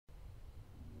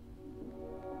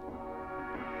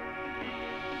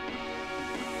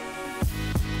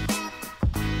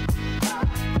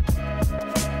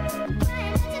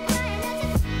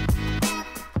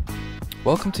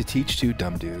Welcome to Teach Two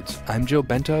Dumb Dudes. I'm Joe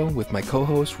Bento with my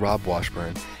co-host Rob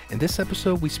Washburn. In this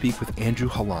episode, we speak with Andrew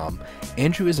Hallam.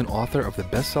 Andrew is an author of the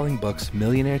best-selling books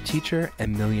Millionaire Teacher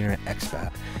and Millionaire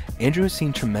Expat. Andrew has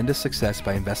seen tremendous success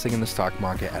by investing in the stock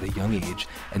market at a young age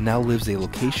and now lives a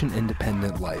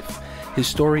location-independent life. His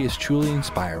story is truly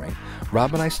inspiring.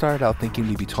 Rob and I started out thinking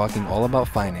we'd be talking all about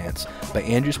finance, but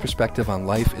Andrew's perspective on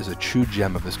life is a true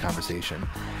gem of this conversation.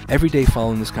 Every day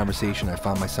following this conversation, I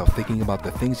found myself thinking about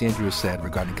the things Andrew has said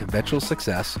regarding conventional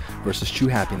success versus true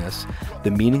happiness,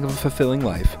 the meaning of a fulfilling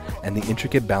life, and the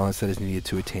intricate balance that is needed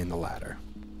to attain the latter.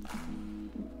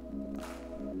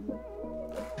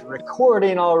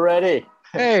 Recording already.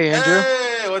 Hey, Andrew.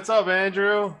 Hey, what's up,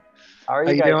 Andrew? How are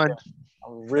How you you guys doing?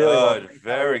 I'm really well. Good,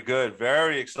 very good.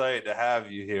 Very excited to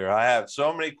have you here. I have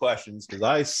so many questions because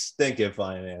I stink at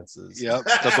finances. Yep,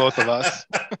 the both of us.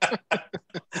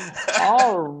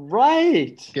 All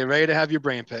right. Get ready to have your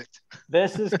brain picked.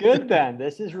 This is good then.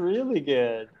 This is really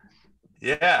good.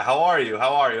 Yeah, how are you?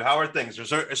 How are things?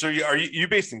 So are you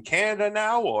based in Canada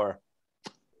now, or?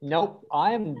 Nope.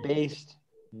 I'm based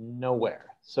nowhere.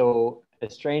 So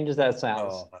as strange as that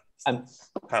sounds, I'm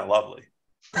kind of lovely.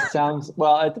 it sounds,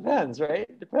 well, it depends, right?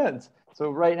 It depends. So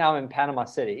right now I'm in Panama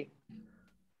City.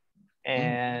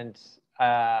 And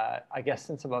I guess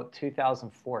since about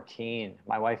 2014,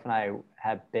 my wife and I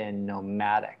have been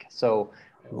nomadic. So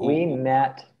we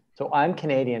met, so I'm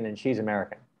Canadian and she's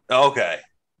American. Okay.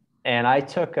 And I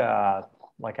took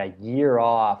like a year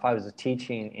off. I was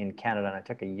teaching in Canada and I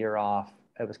took a year off.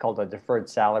 It was called a deferred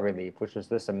salary leave, which was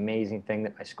this amazing thing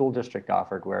that my school district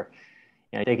offered where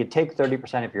they could take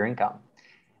 30% of your income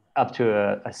up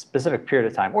to a specific period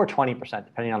of time, or 20%,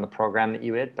 depending on the program that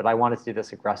you did. But I wanted to do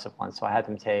this aggressive one. So I had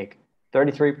them take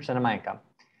 33% of my income.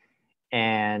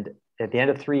 And at the end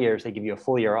of 3 years, they give you a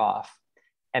full year off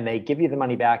and they give you the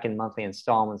money back in monthly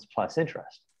installments plus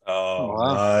interest. Oh,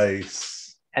 Wow.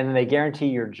 nice. And then they guarantee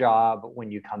your job when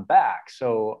you come back.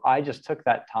 So I just took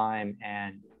that time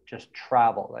and just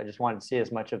traveled. I just wanted to see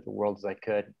as much of the world as I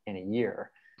could in a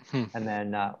year. And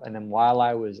then while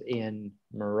I was in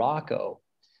Morocco,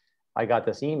 I got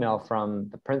this email from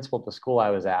the principal of the school I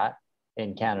was at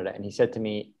in Canada. And he said to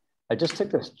me, I just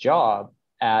took this job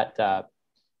at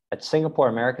Singapore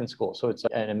American School. So it's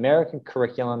an American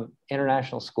curriculum,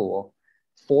 international school,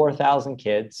 4,000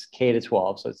 kids, K to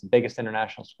 12. So it's the biggest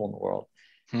international school in the world.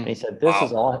 And he said,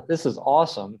 this is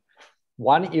awesome.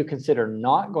 Why don't you consider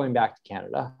not going back to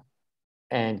Canada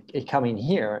and coming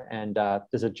here? And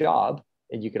there's a job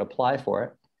and you could apply for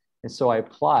it. And so I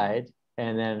applied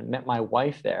and then met my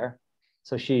wife there.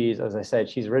 So she's, as I said,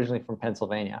 she's originally from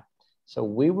Pennsylvania. So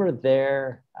we were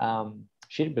there.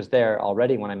 She was there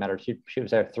already when I met her. She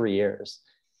was there 3 years.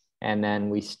 And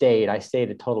then I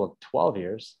stayed a total of 12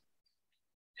 years.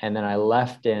 And then I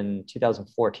left in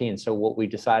 2014. So what we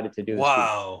decided to do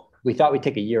is we thought we'd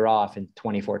take a year off in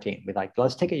 2014. We're like,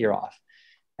 let's take a year off.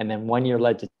 And then 1 year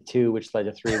led to 2, which led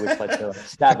to 3, which led to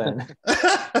 7.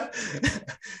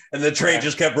 And the train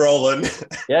just kept rolling.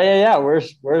 Yeah.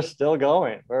 We're still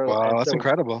going. Wow, that's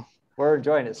incredible. We're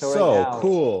enjoying it. So right now,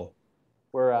 cool.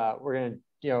 we're gonna,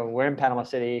 we're in Panama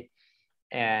City,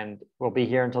 and we'll be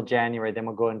here until January. Then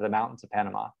we'll go into the mountains of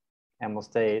Panama, and we'll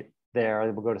stay there.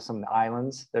 We'll go to some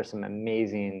islands. There's some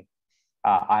amazing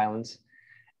islands,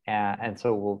 and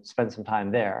so we'll spend some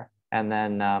time there. And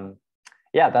then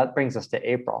that brings us to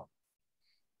April.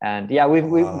 And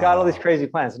we've got all these crazy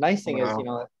plans. The nice thing is,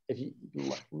 if you,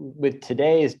 with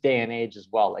today's day and age as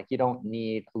well, like you don't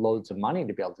need loads of money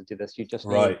to be able to do this. You just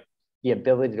need the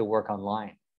ability to work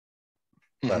online.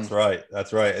 That's right.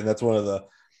 And that's one of the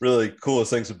really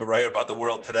coolest things about the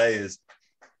world today is,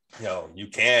 you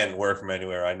can work from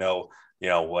anywhere. I know,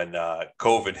 when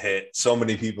COVID hit, so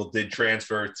many people did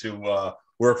transfer to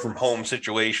work from home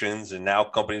situations. And now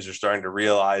companies are starting to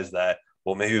realize that,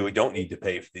 well, maybe we don't need to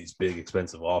pay for these big,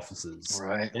 expensive offices.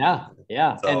 Right.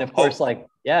 Yeah. So, and of course,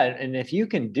 and if you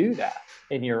can do that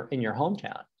in your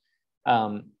hometown,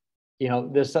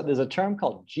 there's a term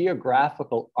called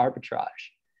geographical arbitrage,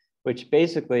 which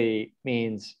basically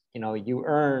means, you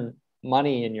earn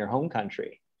money in your home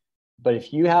country. But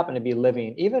if you happen to be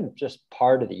living even just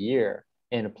part of the year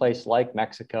in a place like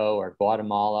Mexico or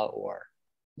Guatemala or,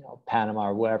 Panama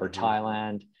or whatever,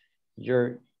 Thailand,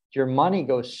 your money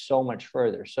goes so much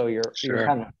further. So you're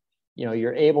kind of,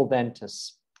 you're able then to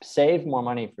save more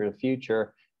money for the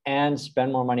future and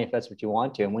spend more money if that's what you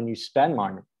want to. And when you spend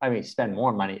more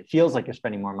money, it feels like you're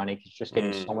spending more money because you're just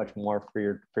getting so much more for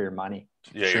your money.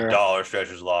 Yeah, your dollar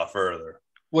stretches a lot further.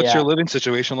 What's your living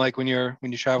situation like when you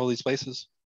travel these places?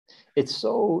 It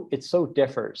so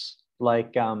differs.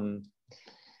 Like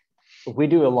we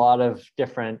do a lot of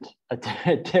different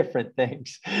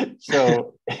things.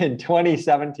 So in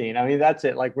 2017, I mean, that's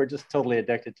it. Like, we're just totally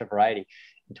addicted to variety.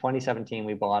 In 2017,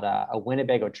 we bought a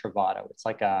Winnebago Travato. It's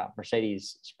like a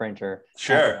Mercedes Sprinter.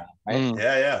 Sure. Right.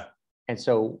 Yeah. And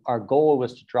so our goal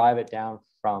was to drive it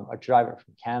from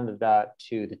Canada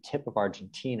to the tip of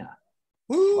Argentina.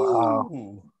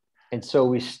 Wow. And so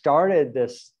we started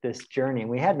this journey, and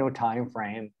we had no time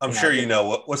frame. I'm sure you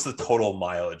know what's the total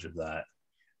mileage of that.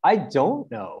 I don't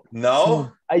know.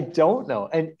 No, I don't know.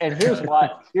 And here's why.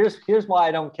 Here's why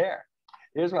I don't care.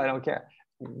 Here's why I don't care.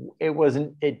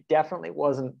 It definitely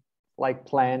wasn't like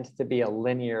planned to be a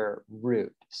linear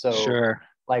route. So sure.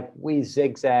 Like, we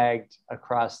zigzagged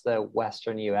across the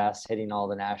Western US, hitting all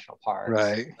the national parks.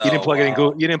 Right. You didn't plug it in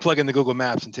Google. You didn't plug in the Google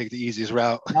Maps and take the easiest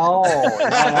route. No.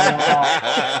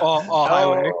 all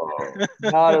highway.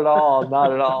 Not at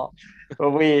all.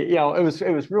 But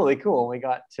it was really cool. When we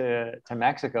got to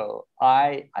Mexico,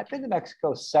 I've been to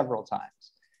Mexico several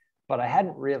times, but I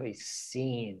hadn't really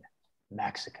seen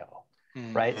Mexico,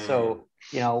 right? So,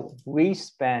 we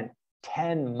spent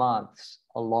 10 months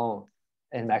alone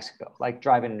in Mexico, like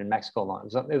driving in Mexico alone.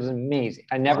 It was amazing.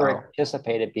 I never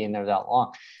anticipated being there that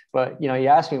long. But, you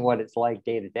asked me what it's like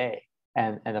day to day.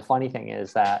 And the funny thing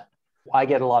is that I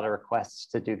get a lot of requests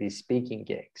to do these speaking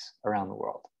gigs around the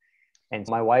world. And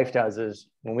my wife does is,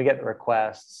 when we get the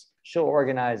requests, she'll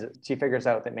organize it. She figures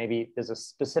out that maybe there's a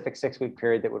specific 6-week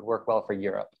period that would work well for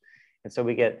Europe. And so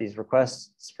we get these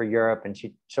requests for Europe, and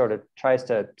she sort of tries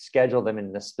to schedule them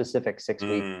in the specific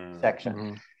 6-week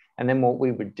section. And then what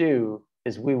we would do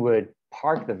is we would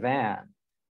park the van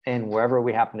in wherever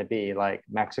we happen to be, like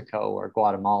Mexico or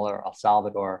Guatemala or El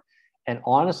Salvador. And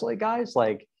honestly, guys,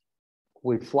 like,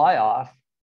 we'd fly off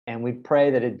and we'd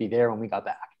pray that it'd be there when we got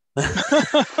back.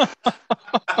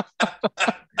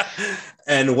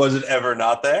 And was it ever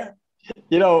not there?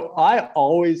 I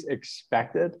always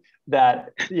expected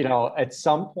that, at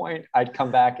some point I'd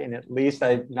come back and at least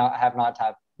I'd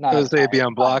they'd be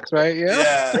on blocks, right?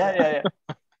 Yeah.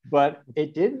 But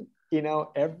it didn't.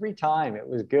 Every time it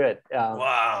was good.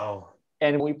 Wow.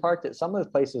 And we parked at some of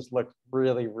the places looked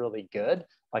really, really good.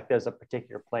 Like, there's a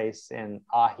particular place in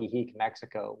Ajijic,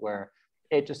 Mexico, where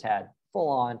it just had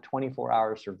full-on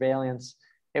 24-hour surveillance.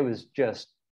 It was just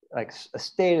like a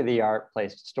state-of-the-art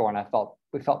place to store, and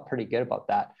we felt pretty good about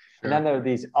that. Sure. And then there are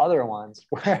these other ones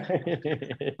where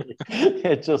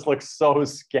it just looks so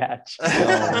sketch. Oh,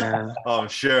 man. I'm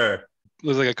sure. It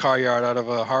was like a car yard out of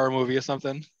a horror movie or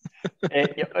something.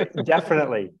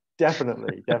 Definitely.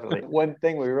 One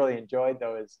thing we really enjoyed,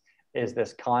 though, is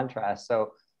this contrast.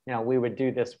 So, we would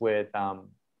do this with,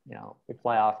 we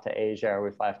fly off to Asia, or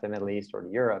we fly off to the Middle East or to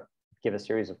Europe, give a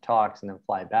series of talks, and then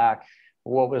fly back.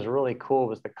 What was really cool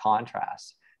was the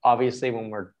contrast. Obviously, when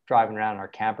we're driving around in our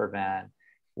camper van,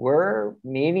 we're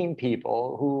meeting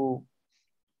people who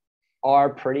are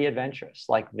pretty adventurous.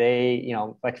 Like, they,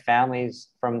 like families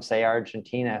from, say,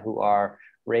 Argentina, who are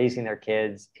raising their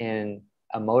kids in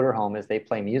a motorhome as they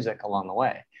play music along the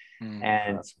way.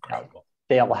 And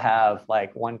they'll have,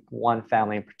 like, one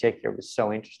family in particular was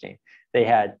so interesting. They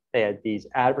had these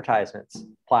advertisements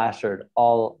plastered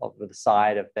all over the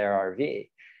side of their RV,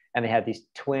 and they had these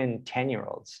twin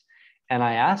 10-year-olds. And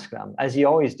I asked them, as you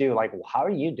always do, like, well, how are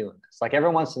you doing this? Like,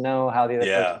 everyone wants to know how the other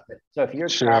person did. So if you're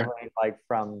traveling, like,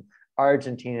 from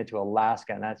Argentina to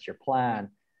Alaska, and that's your plan,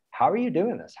 how are you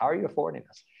doing this? How are you affording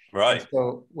this? Right. And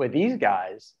so with these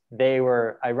guys, they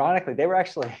were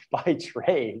actually by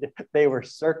trade, they were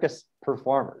circus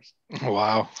performers.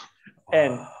 Wow.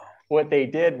 And what they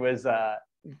did was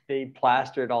they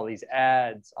plastered all these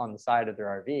ads on the side of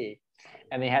their RV,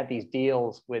 and they had these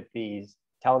deals with these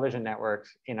television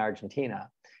networks in Argentina,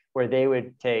 where they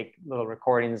would take little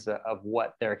recordings of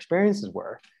what their experiences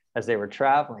were as they were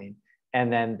traveling,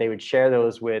 and then they would share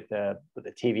those with the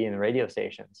TV and the radio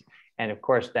stations. And of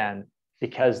course, then,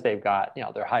 because they've got,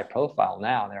 they're high profile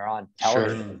now, they're on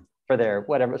television for their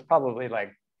whatever, it's probably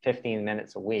like 15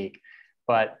 minutes a week,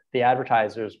 but the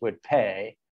advertisers would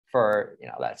pay for,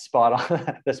 that spot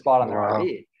on the spot on their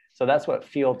RV. So that's what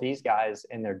fueled these guys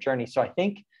in their journey. So I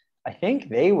think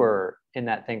they were in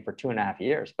that thing for 2.5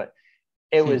 years, but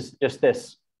it was just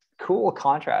this cool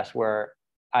contrast where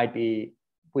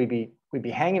we'd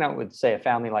be hanging out with, say, a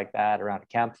family like that around a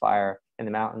campfire in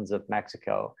the mountains of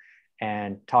Mexico,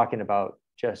 and talking about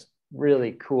just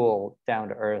really cool, down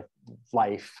to earth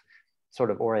life sort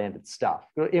of oriented stuff,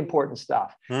 important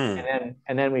stuff. And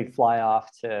then we'd fly off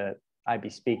to, I'd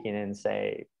be speaking in,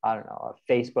 say, I don't know,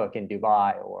 a Facebook in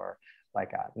Dubai, or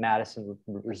like a Madison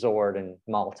resort in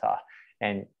Malta.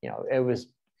 And, it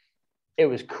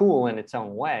was cool in its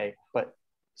own way, but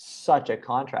such a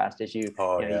contrast as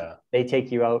they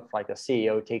take you out, like a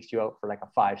CEO takes you out for like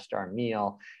a 5-star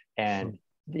meal, and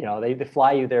they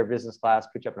fly you there business class,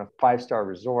 put you up in a 5-star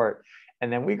resort,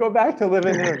 and then we go back to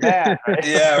living in a van, right?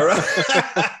 Yeah,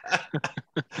 right.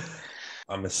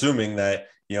 I'm assuming that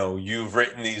you've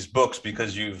written these books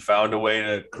because you've found a way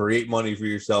to create money for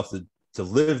yourself to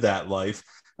live that life.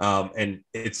 And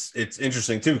it's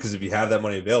interesting too, because if you have that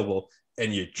money available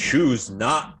and you choose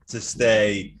not to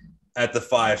stay at the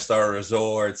 5-star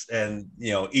resorts and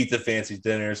eat the fancy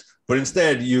dinners, but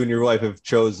instead you and your wife have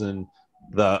chosen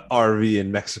the RV in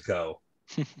Mexico.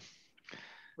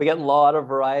 We get a lot of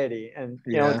variety, and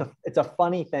it's a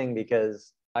funny thing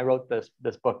because I wrote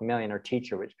this book, Millionaire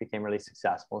Teacher, which became really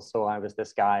successful. So I was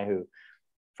this guy who,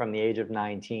 from the age of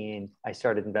 19, I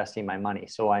started investing my money.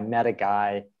 So I met a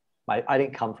guy. I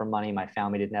didn't come from money. My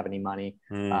family didn't have any money.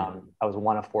 I was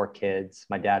one of 4 kids.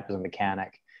 My dad was a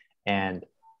mechanic, and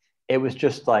it was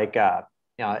just like,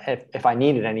 if I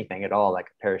needed anything at all, like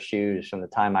a pair of shoes from the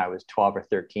time I was 12 or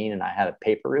 13 and I had a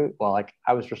paper route, well, like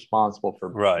I was responsible for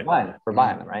buying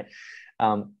them, right?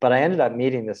 But I ended up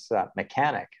meeting this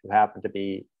mechanic who happened to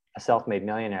be a self-made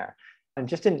millionaire, and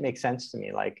just didn't make sense to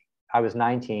me. Like, I was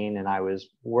 19 and I was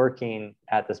working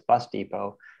at this bus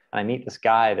depot, and I meet this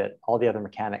guy that all the other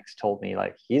mechanics told me,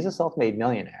 like, he's a self-made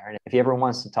millionaire, and if he ever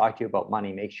wants to talk to you about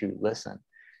money, make sure you listen.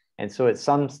 And so at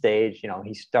some stage,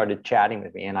 he started chatting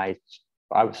with me, and I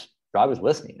was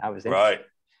listening. I was interested. Right.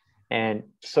 And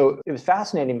so it was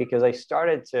fascinating because I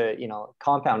started to,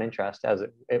 compound interest, as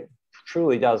it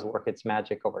truly does work its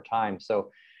magic over time.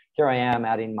 So here I am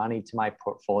adding money to my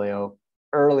portfolio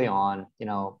early on,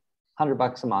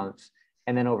 $100 a month.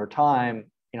 And then over time,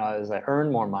 as I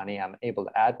earn more money, I'm able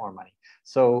to add more money.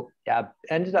 So I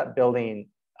ended up building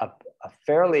a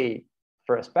fairly,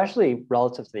 especially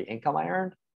relative to the income I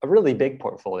earned, a really big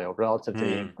portfolio relative to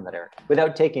the income that I earned,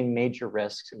 without taking major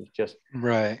risks. It was just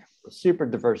super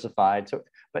diversified. So,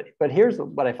 but here's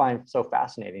what I find so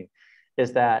fascinating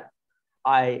is that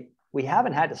we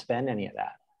haven't had to spend any of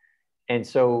that. And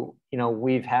so,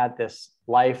 we've had this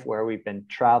life where we've been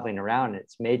traveling around.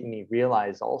 It's made me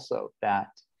realize also that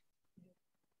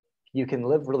you can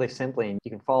live really simply and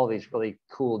you can follow these really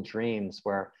cool dreams,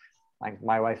 where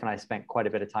my wife and I spent quite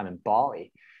a bit of time in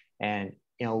Bali, and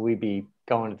we'd be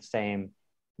going to the same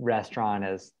restaurant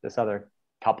as this other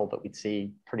couple that we'd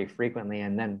see pretty frequently.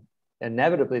 And then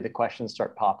inevitably the questions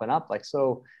start popping up, like,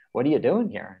 so what are you doing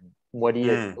here? And what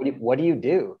do you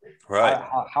do? Right.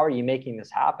 How are you making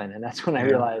this happen? And that's when I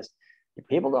realized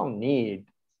people don't need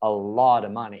a lot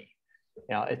of money.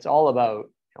 It's all about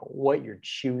what you're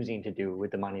choosing to do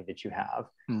with the money that you have.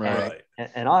 Right.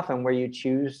 And often where you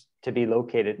choose to be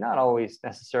located, not always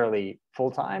necessarily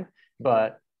full-time,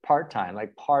 but part-time,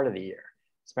 like part of the year,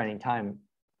 spending time,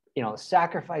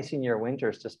 sacrificing your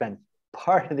winters to spend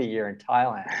part of the year in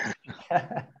Thailand.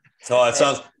 So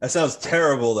that sounds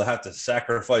terrible to have to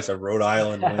sacrifice a Rhode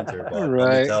Island winter, but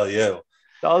let me tell you.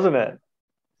 Doesn't it?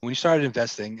 When you started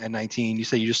investing at 19, you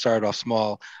say you just started off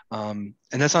small. And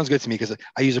that sounds good to me because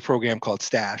I use a program called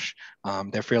Stash.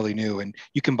 They're fairly new, and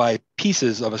you can buy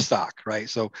pieces of a stock, right?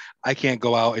 So I can't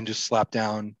go out and just slap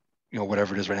down,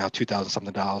 whatever it is right now, $2,000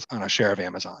 something on a share of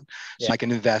Amazon. So I can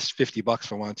invest $50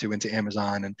 if I want to into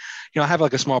Amazon. And, I have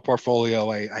like a small portfolio.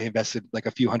 I invested like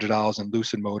a few $100s in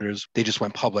Lucid Motors. They just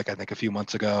went public, I think, a few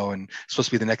months ago, and it's supposed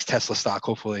to be the next Tesla stock,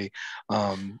 hopefully.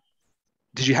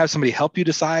 Did you have somebody help you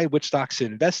decide which stocks to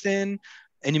invest in?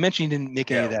 And you mentioned you didn't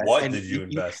make any of that. What and did you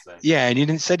invest in? Yeah, and you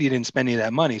didn't spend any of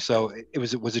that money. So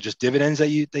was it just dividends that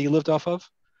you lived off of?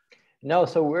 No,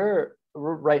 so we're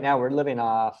right now we're living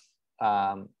off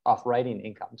writing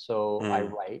income. So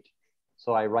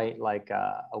I write like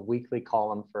a weekly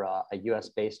column for a US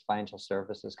based financial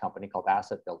services company called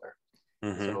Asset Builder.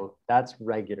 So that's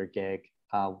regular gig.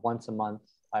 Once a month,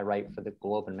 I write for the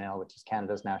Globe and Mail, which is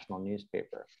Canada's national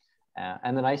newspaper.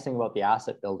 And the nice thing about the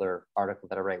Asset Builder article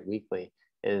that I write weekly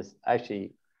is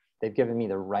actually they've given me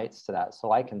the rights to that,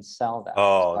 so I can sell that.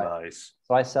 Oh, nice.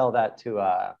 So I sell that to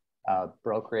a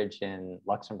brokerage in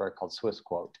Luxembourg called Swiss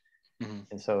Quote.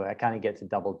 And so I kind of get to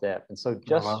double dip. And so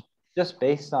just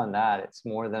based on that, it's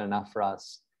more than enough for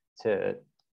us to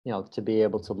be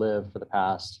able to live for the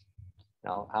past,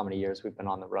 how many years we've been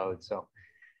on the road. So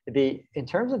in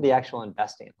terms of the actual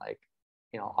investing, like,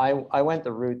 I went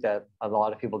the route that a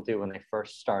lot of people do when they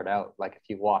first start out. Like, if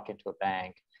you walk into a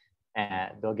bank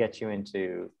and they'll get you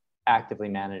into actively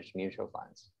managed mutual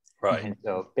funds. Right. And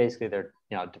so basically they're,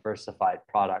 diversified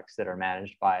products that are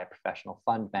managed by a professional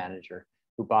fund manager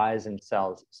who buys and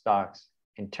sells stocks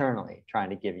internally, trying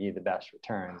to give you the best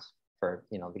returns for,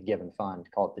 the given fund,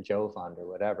 call it the Joe fund or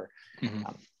whatever.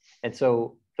 And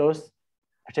so those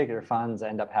particular funds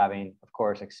end up having, of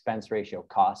course, expense ratio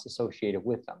costs associated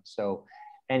with them. So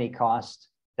any cost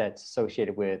that's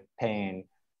associated with paying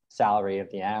salary of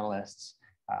the analysts,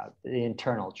 the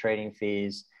internal trading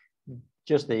fees,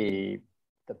 just the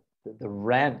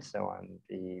rent on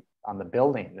the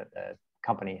building that the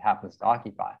company happens to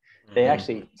occupy, they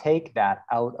actually take that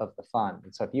out of the fund.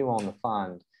 And so if you own the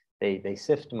fund, they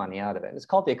sift money out of it. It's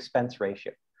called the expense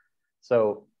ratio.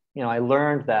 So, I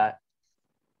learned that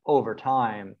over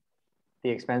time, the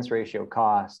expense ratio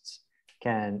costs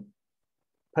can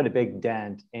put a big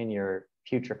dent in your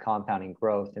future compounding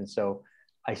growth. And so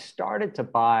I started to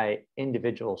buy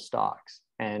individual stocks.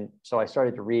 And so I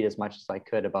started to read as much as I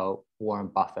could about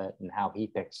Warren Buffett and how he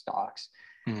picked stocks.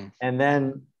 And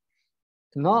then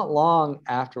not long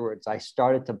afterwards, I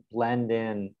started to blend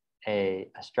in a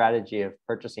strategy of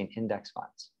purchasing index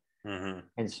funds.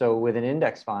 And so with an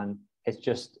index fund, it's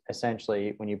just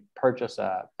essentially when you purchase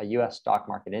a US stock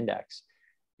market index,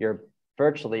 you're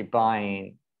virtually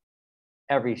buying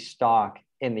every stock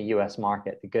in the US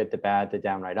market, the good, the bad, the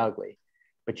downright ugly,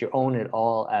 but you own it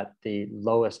all at the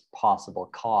lowest possible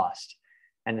cost.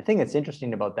 And the thing that's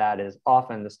interesting about that is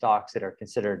often the stocks that are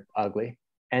considered ugly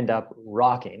end up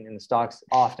rocking, and the stocks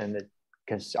often that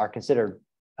are considered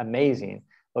amazing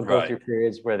will go through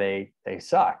periods where they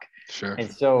suck. Sure.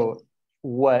 And so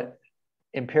what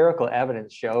empirical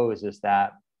evidence shows is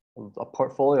that a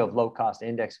portfolio of low-cost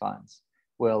index funds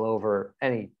will, over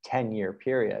any 10-year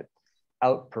period,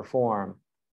 outperform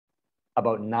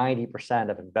about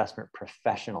 90% of investment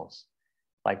professionals,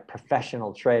 like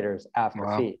professional traders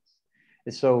after fees.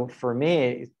 And so for me,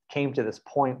 it came to this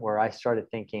point where I started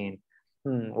thinking,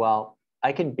 well,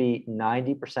 I can beat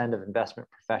 90% of investment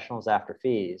professionals after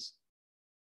fees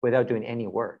without doing any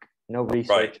work, no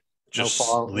research, just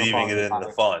leaving it in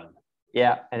the fund.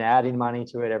 Yeah, and adding money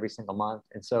to it every single month.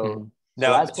 And so,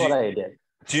 so that's what I did.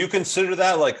 Do you consider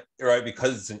that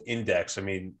because it's an index? I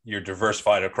mean, you're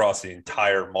diversified across the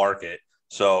entire market.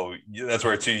 So that's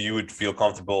where too you would feel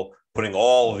comfortable putting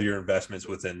all of your investments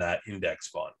within that index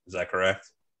fund. Is that correct?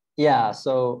 Yeah.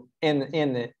 So in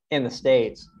the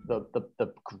States,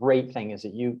 the great thing is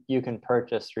that you can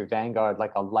purchase through Vanguard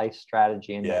like a life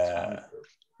strategy index fund,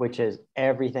 which is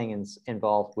everything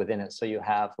involved within it. So you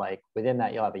have within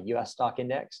that, you'll have a US stock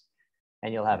index,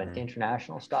 and you'll have an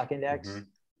international stock index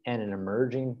and an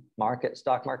emerging market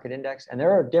stock market index. And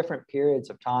there are different periods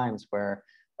of times where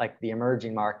the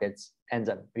emerging markets ends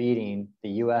up beating the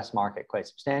US market quite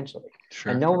substantially.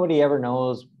 Sure. And nobody ever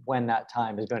knows when that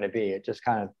time is going to be. It just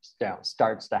kind of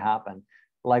starts to happen.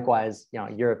 Likewise,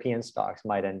 European stocks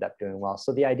might end up doing well.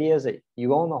 So the idea is that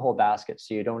you own the whole basket,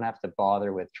 so you don't have to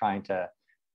bother with trying to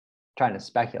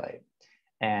speculate.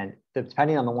 And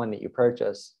depending on the one that you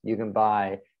purchase, you can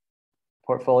buy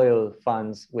portfolio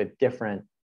funds with different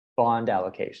bond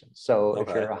allocations. So if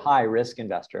you're a high risk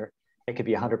investor, it could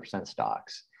be 100%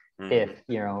 stocks. If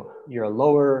you're a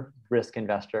lower risk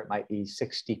investor, it might be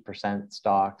 60%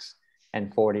 stocks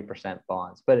and 40%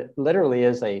 bonds. But it literally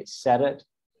is a set it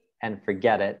and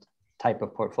forget it type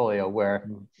of portfolio where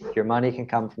your money can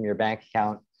come from your bank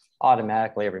account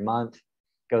automatically every month,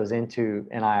 goes into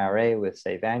an IRA with,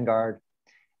 say, Vanguard,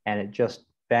 and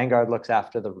Vanguard looks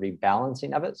after the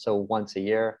rebalancing of it. So once a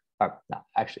year,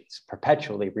 it's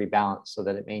perpetually rebalanced so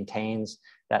that it maintains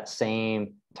that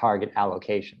same target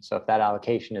allocation. So if that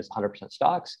allocation is 100%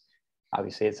 stocks,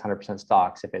 obviously it's 100%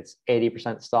 stocks. If it's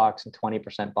 80% stocks and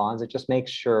 20% bonds, it just makes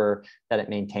sure that it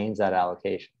maintains that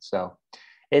allocation. So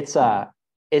it's a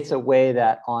way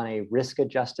that on a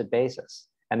risk-adjusted basis,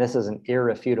 and this is an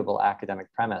irrefutable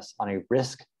academic premise, on a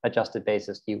risk-adjusted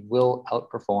basis, you will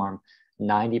outperform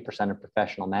 90% of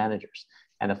professional managers.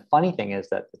 And the funny thing is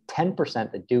that the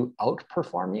 10% that do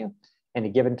outperform you in a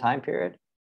given time period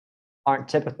aren't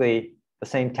typically the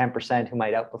same 10% who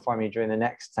might outperform you during the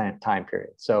next time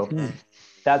period. So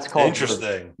that's called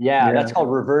interesting. That's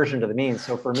called reversion to the mean.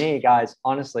 So for me, guys,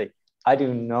 honestly, I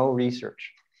do no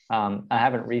research. I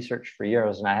haven't researched for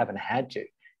years, and I haven't had to,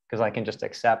 because I can just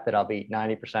accept that I'll beat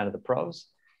 90% of the pros,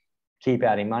 keep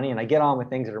adding money, and I get on with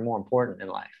things that are more important in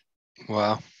life.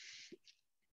 Wow.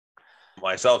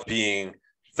 Myself being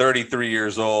 33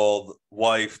 years old,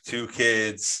 wife, 2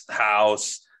 kids,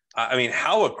 house. I mean,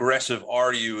 how aggressive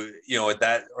are you, at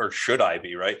that, or should I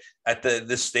be, right? At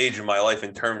this stage in my life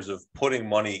in terms of putting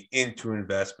money into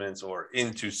investments or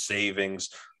into savings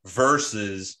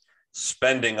versus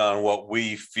spending on what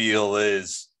we feel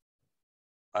is,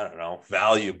 I don't know,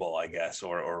 valuable, I guess,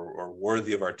 or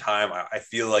worthy of our time. I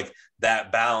feel like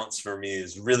that balance for me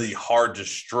is really hard to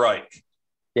strike.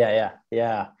 Yeah.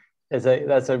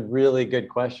 That's a really good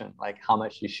question. Like, how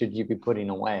much should you be putting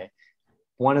away?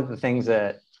 One of the things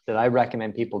that that I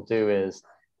recommend people do is,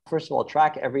 first of all,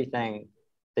 track everything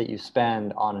that you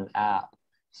spend on an app.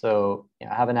 So,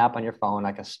 have an app on your phone,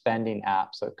 like a spending app.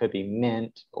 So it could be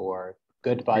Mint or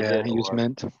Good Budget. Yeah, I use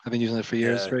Mint. I've been using it for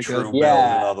years. Very True good. Bill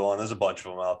is another one. There's a bunch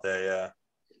of them out there. Yeah.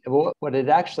 What it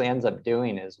actually ends up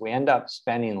doing is we end up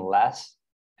spending less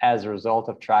as a result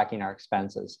of tracking our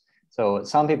expenses. So what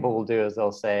some people will do is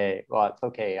they'll say, well, it's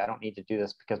okay, I don't need to do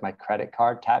this because my credit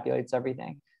card tabulates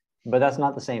everything. But that's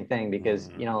not the same thing, because,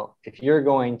 if you're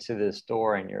going to the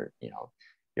store and you're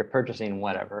purchasing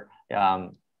whatever, a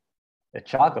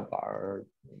chocolate bar or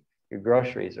your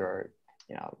groceries, or,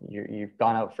 you've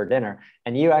gone out for dinner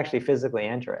and you actually physically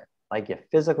enter it. Like you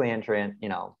physically enter in,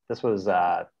 this was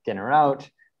dinner out,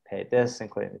 paid this,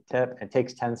 including the tip. It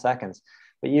takes 10 seconds.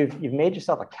 But you've made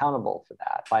yourself accountable for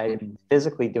that by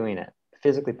physically doing it,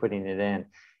 physically putting it in.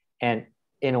 And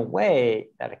in a way,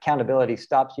 that accountability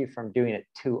stops you from doing it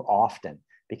too often,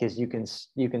 because you can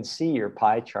see your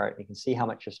pie chart, you can see how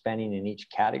much you're spending in each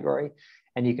category,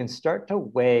 and you can start to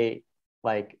weigh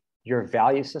like your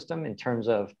value system in terms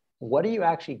of what are you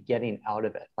actually getting out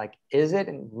of it? Like, is it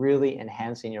really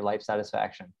enhancing your life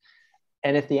satisfaction?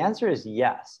 And if the answer is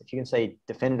yes, if you can say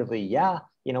definitively, yeah,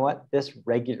 you know what, this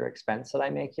regular expense that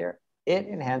I make here, it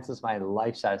enhances my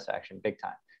life satisfaction big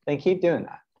time, then keep doing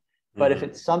that. But if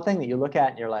it's something that you look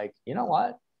at and you're like, you know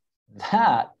what,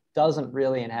 that doesn't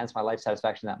really enhance my life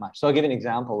satisfaction that much. So I'll give you an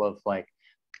example of, like,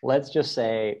 let's just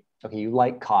say, okay, you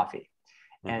like coffee.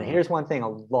 And here's one thing a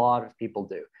lot of people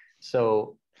do.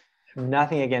 So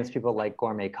nothing against people like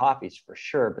gourmet coffees for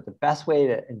sure, but the best way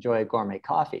to enjoy a gourmet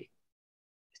coffee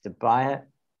to buy it,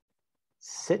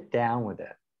 sit down with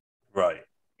it, right?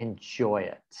 Enjoy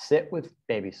it. Sit with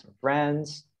maybe some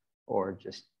friends or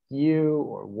just you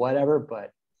or whatever,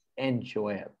 but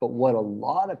enjoy it. But what a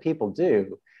lot of people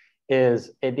do is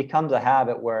it becomes a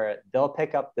habit where they'll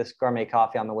pick up this gourmet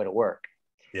coffee on the way to work.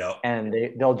 Yeah. And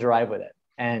they'll drive with it.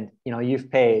 And,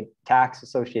 you've paid tax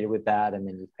associated with that. And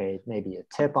then you've paid maybe a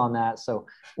tip on that. So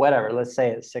whatever, let's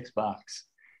say it's $6,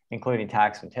 including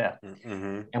tax and tip.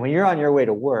 And when you're on your way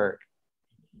to work,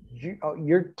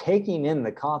 you're taking in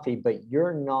the coffee, but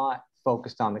you're not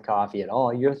focused on the coffee at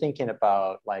all. You're thinking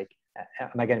about, like,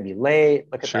 am I going to be late?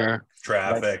 Look at that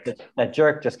traffic. That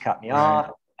jerk just cut me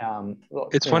off.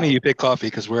 It's funny you pick coffee,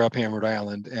 because we're up here in Rhode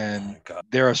Island, and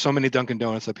there are so many Dunkin'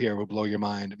 Donuts up here. It will blow your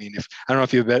mind. I mean, I don't know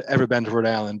if you've ever been to Rhode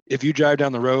Island. If you drive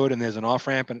down the road and there's an off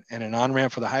ramp and an on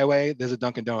ramp for the highway, there's a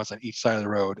Dunkin' Donuts on each side of the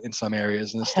road in some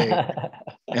areas in the state.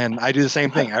 And I do the same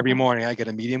thing every morning. I get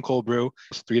a medium cold brew.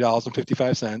 It's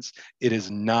 $3.55. It is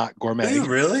not gourmet. Do you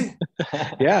really?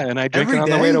 Yeah, and I drink it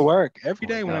on the way to work every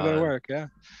day when I go to work.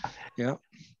 Yeah.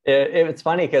 It's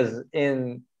funny because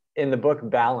in the book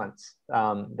Balance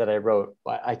that I wrote,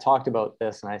 I talked about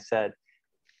this, and I said,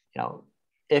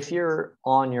 if you're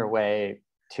on your way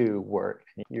to work,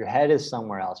 your head is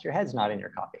somewhere else, your head's not in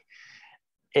your coffee.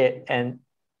 And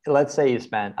let's say you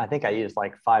spent, I think I used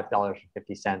like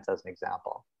 $5.50 as an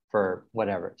example for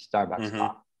whatever, Starbucks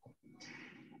coffee.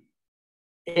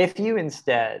 If you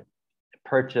instead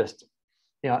purchased,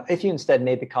 if you instead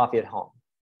made the coffee at home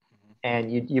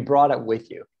and you brought it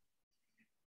with you,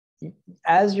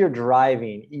 as you're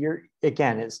driving,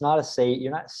 it's not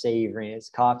you're not savoring, it's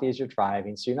coffee as you're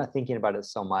driving. So you're not thinking about it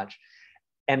so much.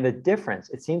 And the difference,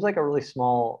 it seems like a really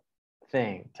small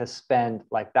thing to spend,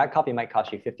 like that coffee might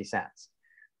cost you 50 cents.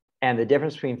 And the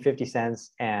difference between 50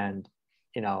 cents and,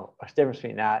 the difference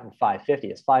between that and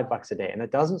 $5.50 is $5 a day. And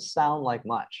it doesn't sound like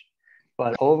much,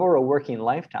 but over a working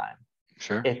lifetime,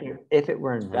 sure. If it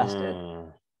were invested,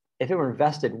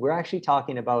 we're actually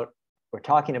talking about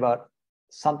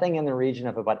something in the region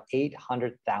of about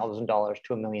 $800,000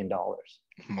 to $1 million. Wow.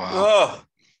 Oh.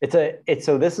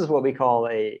 So this is what we call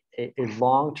a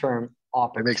long-term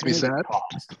opportunity. It makes me sad.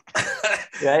 Cost,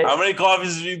 right? How many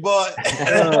coffees have you bought?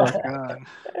 Oh, God.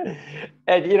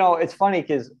 And it's funny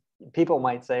because people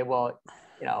might say, well,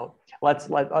 let's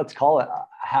call it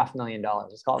 $500,000.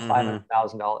 Let's call it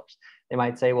 $500,000. They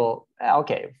might say, well,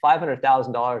 okay,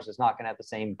 $500,000 is not going to have the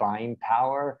same buying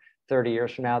power 30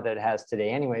 years from now that it has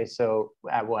today anyway. So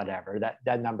whatever,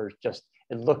 that number just,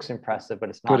 it looks impressive, but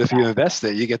it's not. But if you invest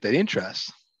it, you get that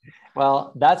interest.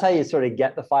 Well, that's how you sort of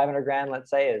get the 500 grand,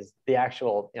 let's say, is the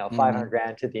actual, 500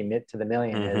 grand to the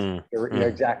million is, you're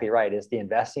exactly right, is the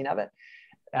investing of it.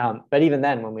 But even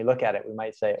then, when we look at it, we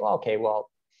might say, well, okay, well,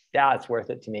 yeah, it's worth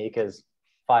it to me because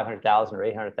 500,000 or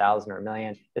 800,000 or $1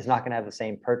 million is not going to have the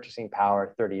same purchasing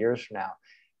power 30 years from now.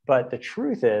 But the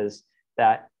truth is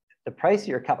that the price of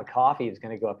your cup of coffee is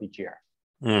going to go up each year.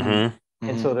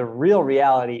 And so the real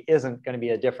reality isn't going to be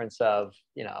a difference of,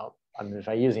 if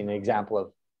I'm using the example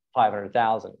of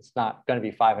 500,000, it's not going to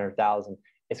be 500,000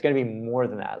 it's going to be more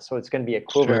than that. So it's going to be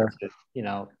equivalent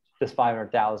to, this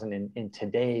 500,000 in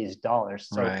today's dollars.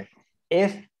 So right.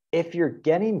 if you're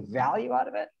getting value out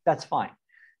of it, that's fine.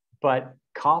 But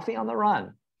coffee on the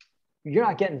run, you're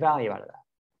not getting value out of that.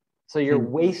 So you're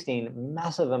wasting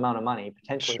massive amount of money,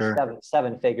 potentially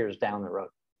seven figures down the road.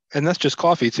 And that's just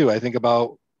coffee too. I think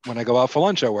about when I go out for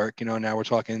lunch at work, now we're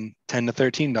talking $10 to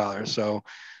 $13. So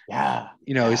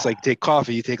it's like take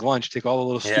coffee, you take lunch, take all the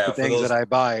little stupid things that I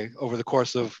buy over the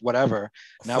course of whatever.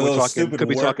 Now we're talking, could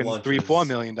be talking $3-4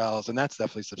 million, and that's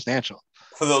definitely substantial.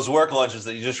 For those work lunches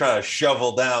that you're just trying to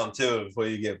shovel down too before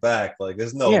you get back, like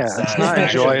there's no it's not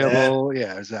enjoyable.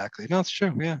 Yeah, exactly. No, it's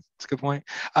true. Yeah, it's a good point.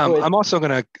 I'm also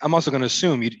gonna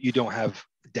assume you don't have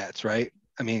debts, right?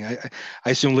 I mean, I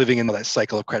assume living in that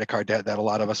cycle of credit card debt that a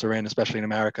lot of us are in, especially in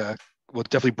America, will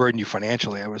definitely burden you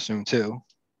financially, I would assume too.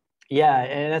 Yeah,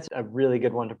 and that's a really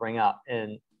good one to bring up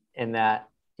in that,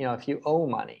 if you owe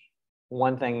money,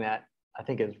 one thing that I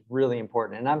think is really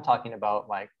important, and I'm talking about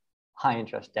like high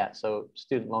interest debt, so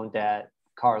student loan debt,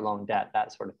 car loan debt,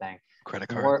 that sort of thing. Credit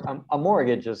card. A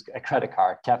mortgage is a credit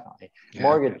card, definitely. Yeah.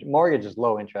 Mortgage is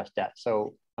low interest debt,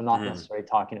 so I'm not necessarily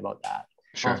talking about that.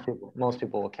 Sure. Most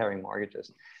people will carry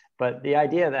mortgages, but the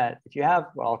idea that if you have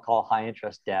what I'll call high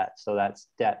interest debt, so that's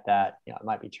debt that it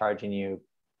might be charging you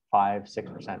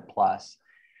 5-6% plus,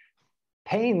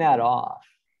 paying that off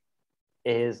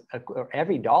is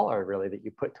every dollar really that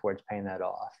you put towards paying that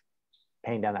off,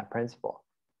 paying down that principal,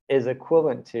 is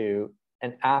equivalent to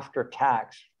an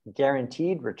after-tax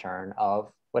guaranteed return of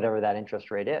whatever that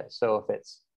interest rate is. So if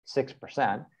it's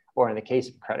 6%, or in the case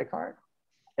of credit card,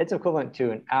 it's equivalent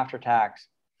to an after-tax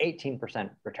 18%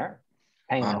 return,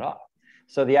 paying that off.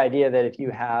 So the idea that if you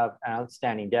have an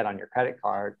outstanding debt on your credit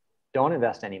card, don't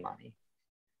invest any money,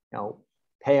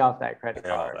 pay off that credit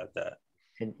card,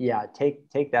 and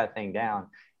take that thing down.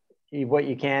 What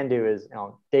you can do is,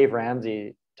 Dave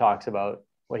Ramsey talks about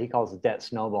what he calls the debt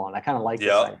snowball, and I kind of like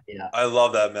this idea. I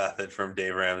love that method from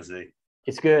Dave Ramsey.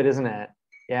 It's good, isn't it?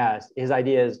 Yeah, his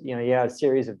idea is, you have a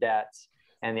series of debts,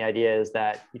 and the idea is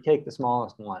that you take the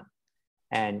smallest one,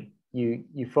 and you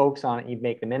focus on it. You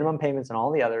make the minimum payments on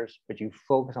all the others, but you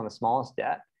focus on the smallest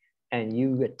debt, and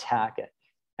you attack it.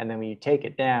 And then when you take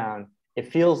it down,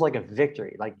 it feels like a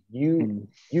victory. Like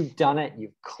you've done it,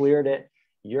 you've cleared it,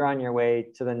 you're on your way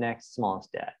to the next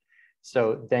smallest debt.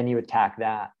 So then you attack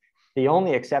that. The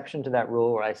only exception to that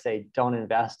rule where I say don't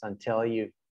invest until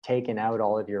you've taken out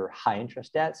all of your high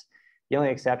interest debts, the only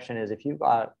exception is if you've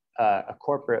got a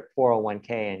corporate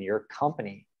 401k and your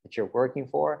company that you're working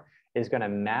for is going to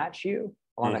match you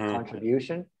on a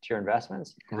contribution to your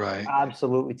investments. Right.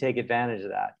 Absolutely take advantage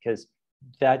of that, because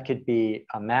that could be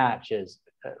a match is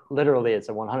literally it's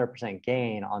a 100%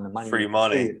 gain on the money. Free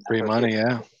money. Free money.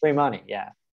 Yeah. Free money. Yeah.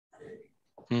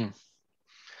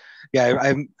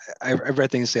 Yeah. I've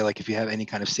read things say, like, if you have any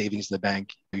kind of savings in the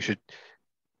bank, you should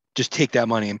just take that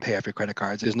money and pay off your credit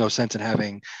cards. There's no sense in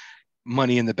having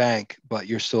money in the bank, but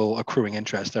you're still accruing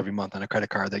interest every month on a credit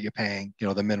card that you're paying,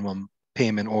 the minimum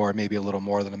payment or maybe a little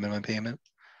more than a minimum payment.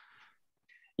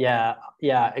 Yeah,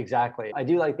 exactly. I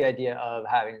do like the idea of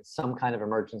having some kind of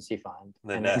emergency fund.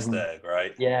 The nest egg,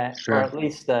 right? Yeah, sure. Or at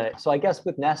least so I guess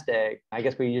with nest egg, I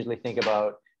guess we usually think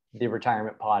about the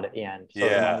retirement pod at the end.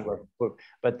 So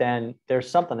but then there's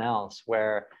something else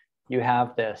where you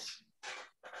have this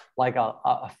like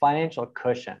a financial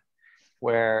cushion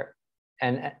where,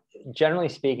 and generally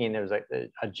speaking, there's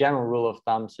a general rule of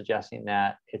thumb suggesting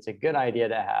that it's a good idea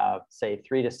to have, say,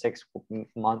 3 to 6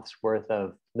 months worth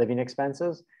of living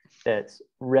expenses that's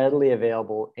readily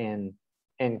available in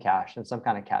cash, in some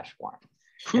kind of cash form.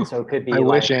 And so it could be. I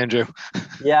wish, Andrew.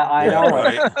 Yeah, I know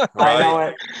right, it. right. I know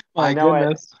it. My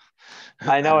goodness.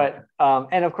 I know it.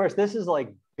 And of course, this is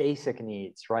like basic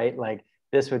needs, right? Like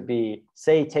this would be,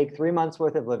 say, take 3 months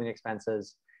worth of living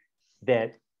expenses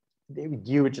that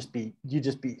you'd just be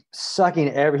sucking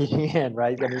everything in,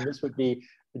 right? I mean, this would be,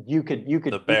 you could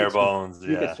the bare bones.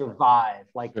 You could survive.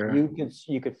 Like sure.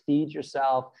 you could feed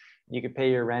yourself, you could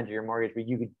pay your rent or your mortgage, but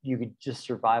you could just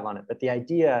survive on it. But the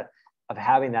idea of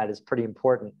having that is pretty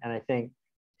important. And I think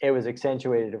it was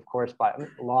accentuated, of course, by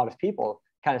a lot of people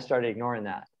kind of started ignoring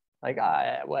that. Like,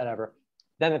 whatever.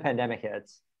 Then the pandemic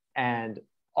hits and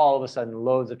all of a sudden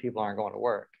loads of people aren't going to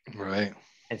work. Right.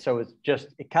 And so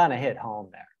it kind of hit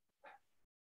home there.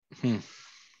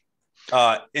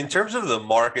 In terms of the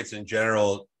markets in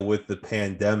general with the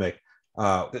pandemic,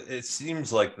 it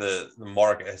seems like the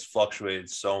market has fluctuated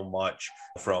so much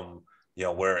from,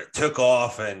 where it took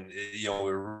off and, we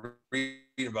were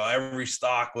reading about every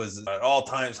stock was at all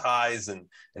times highs and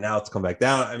now it's come back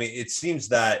down. I mean, it seems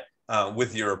that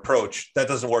with your approach, that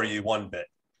doesn't worry you one bit.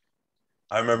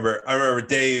 I remember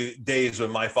days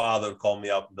when my father would call me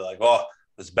up and be like, "Oh,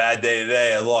 it's a bad day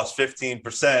today. I lost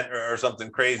 15% or something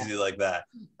crazy like that."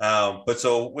 But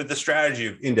so with the strategy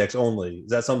of index only, is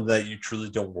that something that you truly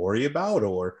don't worry about,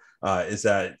 or is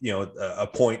that, a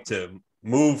point to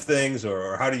move things,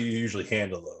 or how do you usually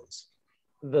handle those?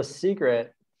 The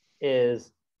secret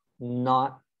is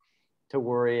not to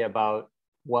worry about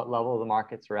what level the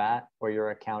markets are at or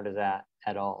your account is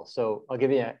at all. So I'll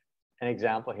give you an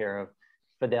example here of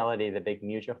Fidelity, the big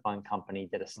mutual fund company,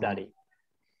 did a study,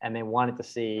 and they wanted to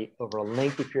see over a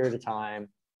lengthy period of time,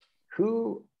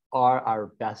 who are our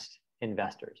best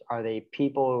investors? Are they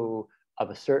people who, of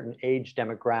a certain age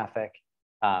demographic,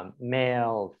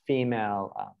 male,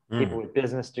 female, people with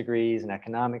business degrees and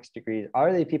economics degrees?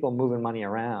 Are they people moving money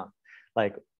around,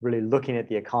 like really looking at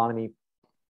the economy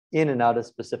in and out of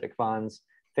specific funds,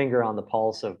 finger on the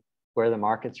pulse of where the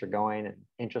markets are going and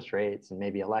interest rates and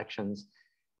maybe elections?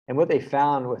 And what they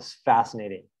found was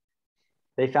fascinating.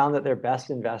 They found that their best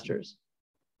investors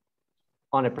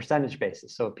on a percentage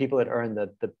basis, so people that earn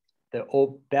the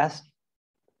best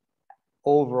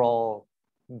overall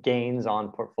gains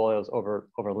on portfolios over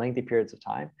lengthy periods of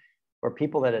time, were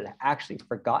people that had actually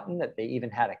forgotten that they even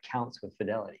had accounts with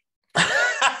Fidelity.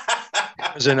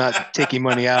 Because they're not taking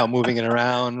money out, moving it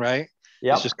around, right?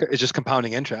 Yep. It's just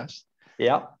compounding interest.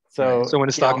 Yep. So, right. So when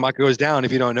the stock market goes down,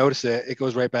 if you don't notice it, it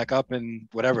goes right back up in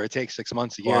whatever it takes, 6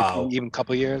 months, a year, even a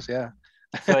couple of years. Yeah.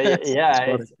 So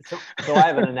yeah, so I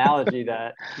have an analogy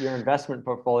that your investment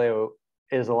portfolio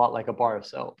is a lot like a bar of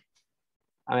soap.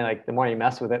 I mean, like the more you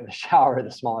mess with it in the shower,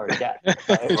 the smaller it gets.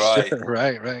 Right. Sure,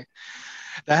 right.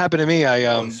 That happened to me.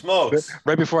 Smokes.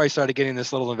 Right before I started getting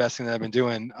this little investing that I've been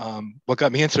doing, what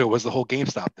got me into it was the whole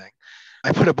GameStop thing.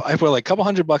 I put like a couple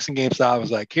 $100 in GameStop. I was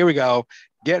like, here we go,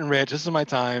 getting rich. This is my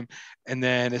time. And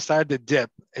then it started to dip.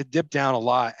 It dipped down a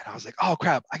lot. And I was like, oh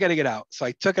crap, I got to get out. So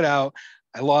I took it out.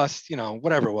 I lost,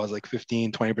 whatever it was, like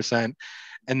 15, 20%.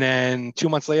 And then 2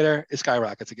 months later, it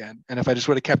skyrockets again. And if I just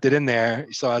would have kept it in there,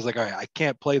 so I was like, all right, I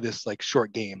can't play this like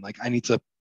short game. Like I need to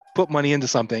put money into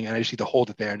something, and I just need to hold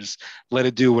it there and just let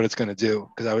it do what it's going to do.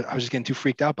 Because I was just getting too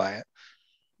freaked out by it.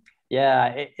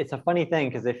 Yeah, it's a funny thing,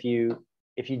 because if you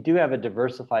do have a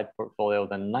diversified portfolio,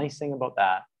 the nice thing about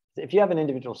that is if you have an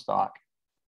individual stock,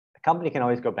 the company can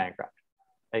always go bankrupt.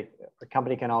 Like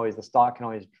the stock can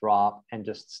always drop and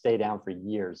just stay down for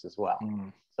years as well.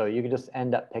 So you can just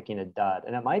end up picking a dud,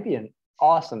 and it might be an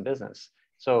awesome business.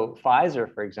 So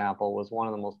Pfizer, for example, was one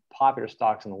of the most popular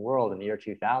stocks in the world in the year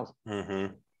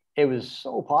 2000. It was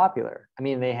so popular. I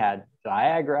mean, they had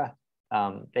Viagra,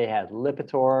 they had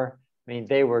Lipitor. I mean,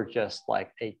 they were just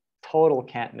like a total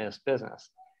can't miss business.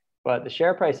 But the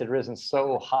share price had risen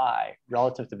so high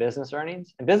relative to business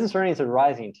earnings, and business earnings are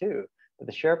rising too. But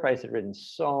the share price had risen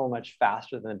so much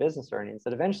faster than the business earnings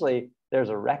that eventually there's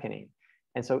a reckoning.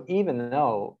 And so even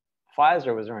though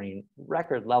Pfizer was earning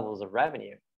record levels of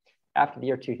revenue, after the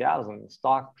year 2000, the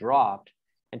stock dropped,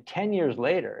 and 10 years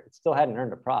later, it still hadn't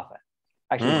earned a profit.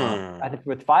 Actually, I think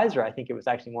with Pfizer, I think it was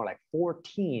actually more like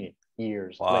 14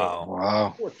 years later.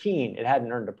 Wow. 14, it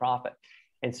hadn't earned a profit.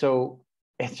 And so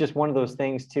it's just one of those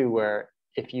things too, where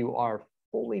if you are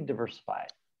fully diversified,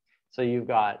 so you've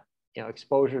got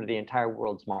exposure to the entire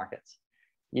world's markets,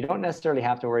 you don't necessarily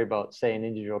have to worry about, say, an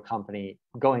individual company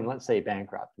going, let's say,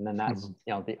 bankrupt, and then that's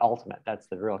the ultimate. That's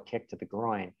the real kick to the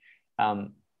groin.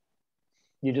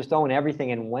 You just own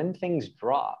everything, and when things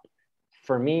drop,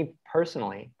 for me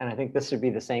personally, and I think this would be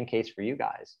the same case for you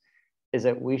guys, is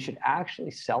that we should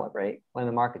actually celebrate when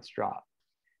the markets drop.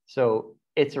 So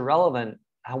it's irrelevant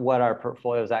what our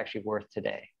portfolio is actually worth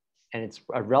today, and it's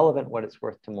irrelevant what it's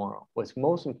worth tomorrow. What's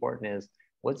most important is,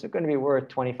 what's it going to be worth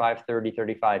 25, 30,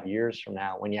 35 years from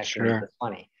now when you actually make this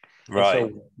money? Right.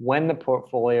 And so when the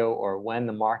portfolio or when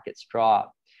the markets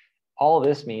drop, all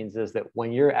this means is that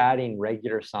when you're adding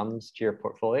regular sums to your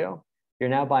portfolio, you're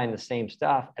now buying the same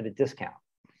stuff at a discount.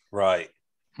 Right.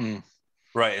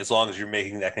 Right. As long as you're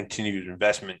making that continued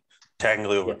investment,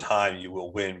 technically over time, you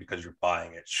will win because you're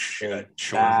buying it at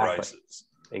short prices.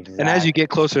 Exactly. And as you get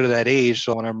closer to that age,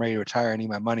 so when I'm ready to retire, I need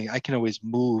my money, I can always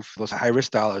move those high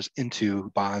risk dollars into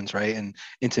bonds, right? And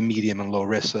into medium and low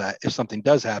risk, so that if something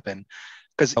does happen,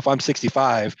 because if I'm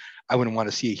 65, I wouldn't want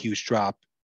to see a huge drop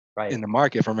in the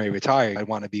market. If I'm ready to retire, I'd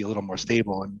want to be a little more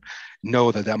stable and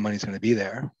know that money's going to be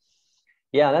there.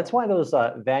 Yeah, that's why those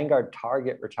Vanguard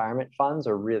target retirement funds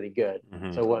are really good.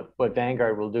 So what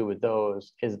Vanguard will do with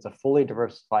those is it's a fully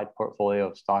diversified portfolio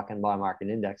of stock and bond market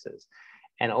indexes.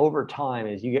 And over time,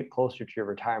 as you get closer to your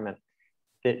retirement,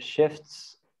 it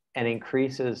shifts and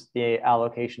increases the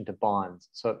allocation to bonds.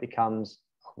 So it becomes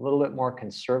a little bit more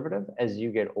conservative as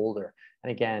you get older. And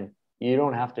again, you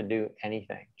don't have to do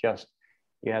anything. Just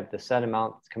you have the set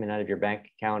amount that's coming out of your bank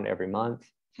account every month,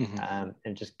 and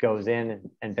just goes in,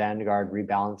 and Vanguard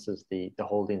rebalances the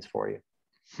holdings for you.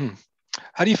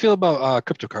 How do you feel about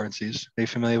cryptocurrencies? Are you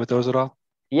familiar with those at all?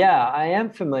 Yeah, I am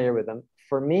familiar with them.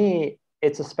 For me,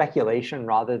 it's a speculation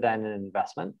rather than an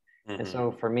investment. And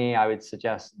so for me, I would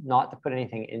suggest not to put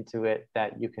anything into it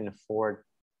that you can afford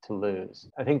to lose.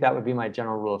 I think that would be my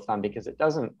general rule of thumb, because it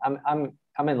doesn't, I'm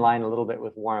in line a little bit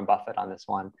with Warren Buffett on this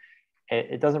one.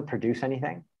 It doesn't produce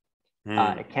anything.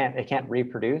 It can't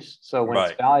reproduce. So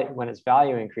when its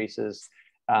value increases,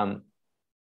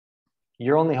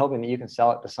 you're only hoping that you can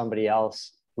sell it to somebody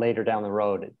else later down the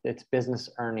road. Its business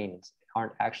earnings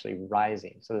aren't actually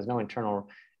rising. So there's no internal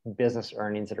business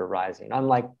earnings that are rising,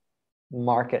 unlike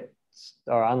markets,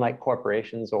 or unlike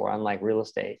corporations, or unlike real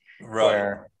estate,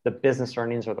 where the business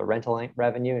earnings or the rental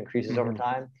revenue increases over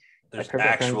time. There's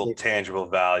actual tangible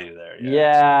value there.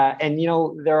 Yeah. And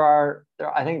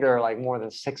I think there are like more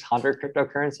than 600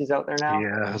 cryptocurrencies out there now.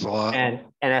 Yeah, that's a lot. And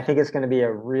I think it's going to be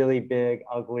a really big,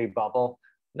 ugly bubble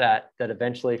that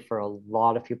eventually for a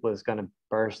lot of people is going to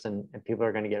burst, and people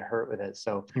are going to get hurt with it.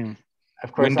 So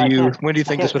of course, when do you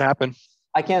think this would happen?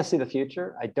 I can't see the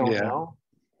future. I don't know.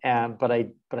 But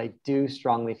I do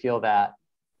strongly feel that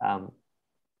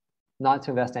not to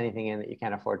invest anything in that you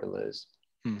can't afford to lose.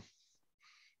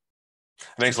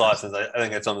 It makes a lot of sense. I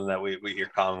think it's something that we hear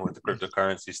common with the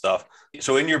cryptocurrency stuff.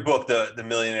 So in your book, the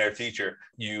Millionaire Teacher,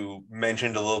 you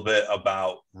mentioned a little bit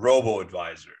about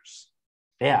robo-advisors.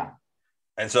 Yeah.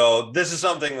 And so this is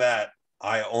something that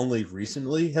I only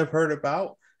recently have heard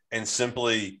about. And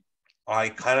simply, I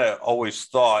kind of always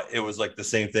thought it was like the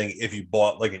same thing if you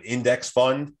bought like an index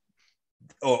fund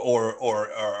or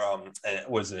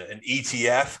was it an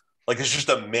ETF? Like it's just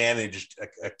a managed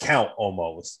account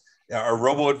almost. Are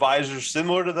robo-advisors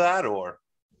similar to that, or?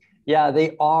 Yeah,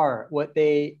 they are.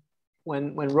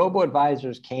 When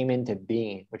robo-advisors came into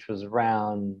being, which was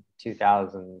around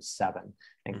 2007,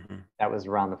 I think that was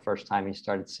around the first time you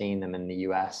started seeing them in the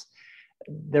US.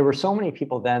 There were so many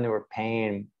people then that were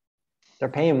paying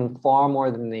far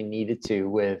more than they needed to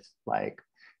with like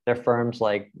their firms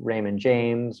like Raymond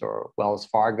James or Wells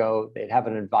Fargo. They'd have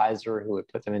an advisor who would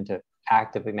put them into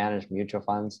actively managed mutual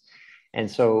funds. And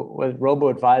so what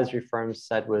robo-advisory firms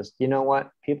said was, you know what,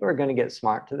 people are going to get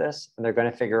smart to this, and they're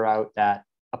going to figure out that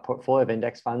a portfolio of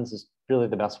index funds is really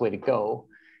the best way to go.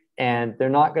 And they're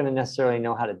not going to necessarily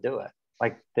know how to do it.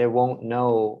 Like they won't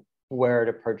know where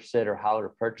to purchase it or how to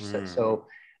purchase it. So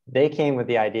they came up with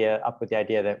the idea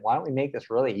that why don't we make this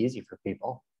really easy for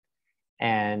people?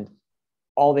 And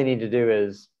all they need to do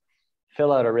is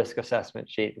fill out a risk assessment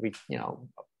sheet.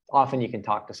 Often you can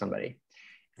talk to somebody.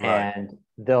 And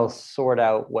they'll sort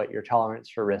out what your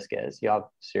tolerance for risk is. You have a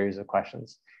series of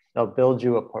questions. They'll build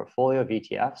you a portfolio of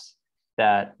ETFs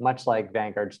that, much like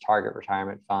Vanguard's Target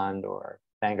Retirement Fund or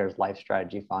Vanguard's Life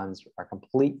Strategy Funds, are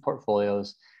complete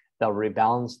portfolios. They'll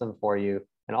rebalance them for you.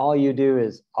 And all you do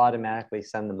is automatically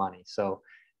send the money. So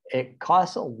it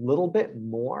costs a little bit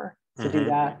more to do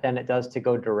that than it does to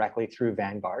go directly through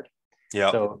Vanguard.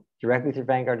 Yeah. So directly through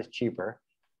Vanguard is cheaper.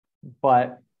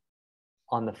 But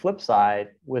on the flip side,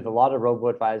 with a lot of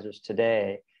robo-advisors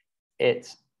today,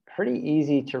 it's pretty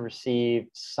easy to receive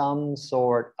some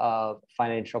sort of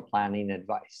financial planning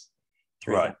advice.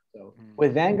 Right. So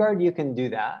with Vanguard, you can do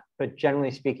that, but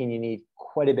generally speaking, you need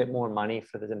quite a bit more money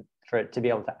for it to be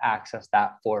able to access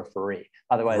that for free.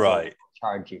 Otherwise, they'll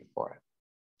charge you for it.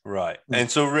 Right. And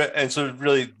so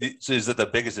really, is that the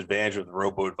biggest advantage of the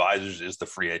robo-advisors is the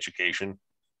free education?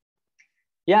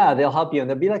 Yeah, they'll help you, and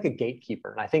they'll be like a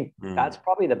gatekeeper. And I think that's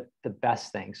probably the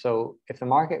best thing. So if the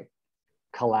market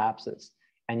collapses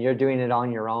and you're doing it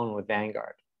on your own with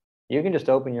Vanguard, you can just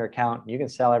open your account and you can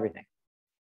sell everything.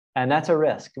 And that's a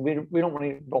risk. We don't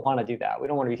want to do that. We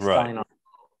don't want to be selling on.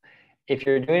 If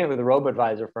you're doing it with a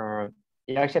robo-advisor firm,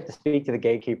 you actually have to speak to the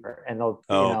gatekeeper, and they'll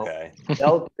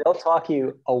talk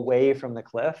you away from the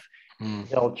cliff.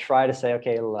 They'll try to say,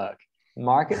 okay, look,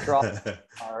 market drops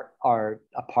are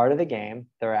a part of the game.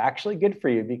 They're actually good for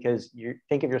you because you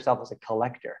think of yourself as a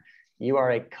collector. You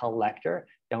are a collector.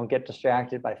 Don't get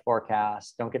distracted by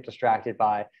forecasts. Don't get distracted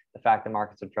by the fact that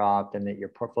markets have dropped and that your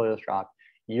portfolio's dropped.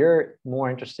 You're more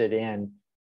interested in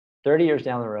 30 years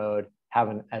down the road,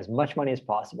 having as much money as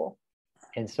possible.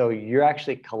 And so you're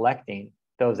actually collecting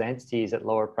those entities at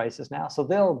lower prices now. So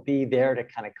they'll be there to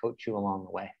kind of coach you along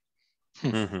the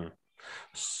way.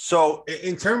 So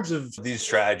in terms of these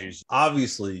strategies,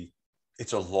 obviously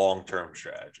it's a long-term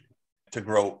strategy to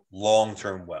grow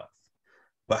long-term wealth.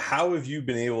 But how have you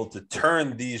been able to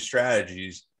turn these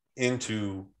strategies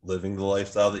into living the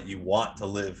lifestyle that you want to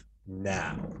live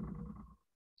now?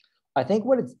 I think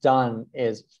what it's done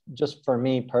is, just for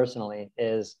me personally,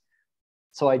 is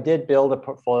so I did build a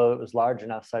portfolio that was large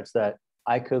enough such that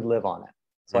I could live on it.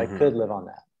 So I could live on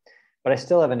that, but I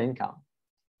still have an income.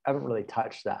 I haven't really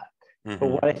touched that. But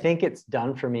what I think it's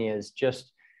done for me is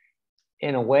just,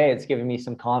 in a way, it's given me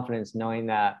some confidence knowing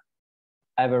that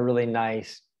I have a really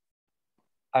nice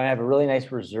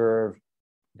reserve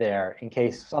there in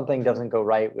case something doesn't go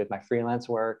right with my freelance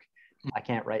work. I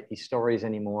can't write these stories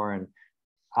anymore. And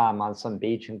I'm on some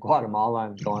beach in Guatemala.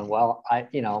 I'm going, well,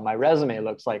 my resume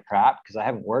looks like crap because I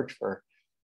haven't worked for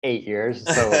 8 years.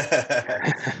 So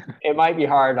it might be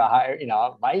hard to hire, it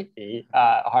might be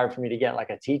hard for me to get like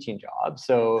a teaching job.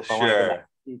 So if I want to go back to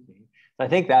teaching, so I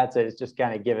think that's it. It's just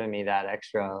kind of giving me that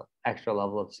extra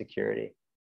level of security.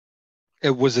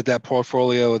 Was it that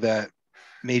portfolio that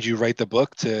made you write the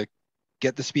book to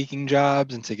get the speaking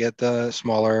jobs and to get the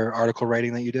smaller article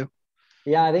writing that you do?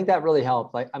 Yeah, I think that really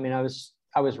helped. Like, I mean, I was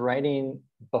writing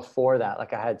before that.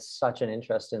 Like, I had such an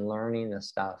interest in learning this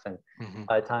stuff. And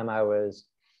by the time I was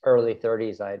early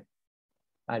 30s,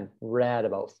 I'd read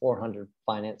about 400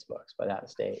 finance books by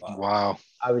that stage. Wow.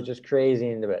 I was just crazy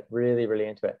into it, really, really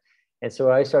into it. And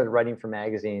so I started writing for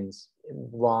magazines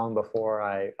long before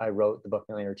I wrote the book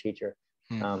Millionaire Teacher,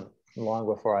 long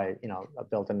before I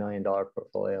built $1 million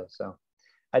portfolio. So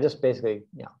I just basically,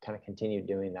 kind of continued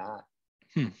doing that.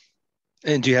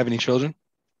 And do you have any children?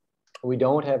 We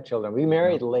don't have children. We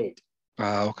married late.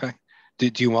 Okay.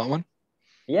 Do you want one?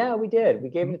 Yeah, we did. We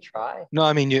gave it a try. No,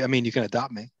 I mean, you can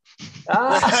adopt me.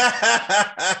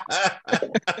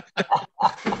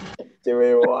 Do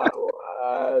we want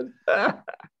one?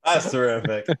 That's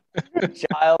terrific.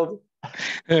 Child.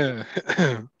 Yeah,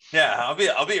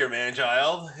 I'll be your man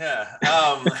child. Yeah.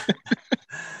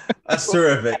 That's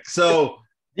terrific. So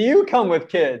do you come with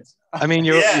kids? I mean,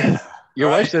 your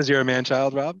wife says you're a man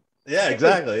child, Rob. Yeah,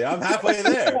 exactly. I'm halfway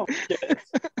there.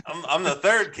 I'm the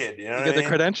third kid. You know, you get the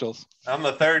credentials. I'm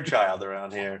the third child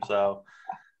around here. So,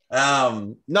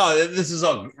 no, this is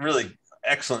all really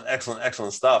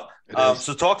excellent stuff.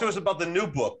 So, talk to us about the new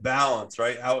book, Balance.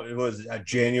 Right? How it was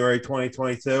January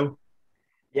 2022.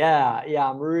 Yeah,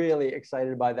 I'm really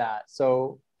excited by that.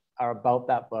 So, about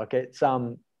that book, it's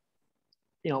and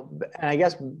I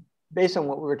guess based on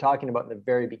what we were talking about in the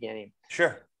very beginning,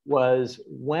 sure, was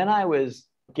when I was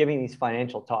giving these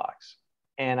financial talks,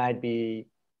 and I'd be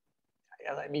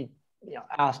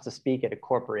asked to speak at a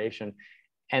corporation,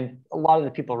 and a lot of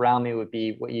the people around me would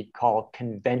be what you'd call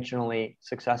conventionally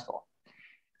successful,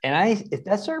 and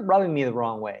that started rubbing me the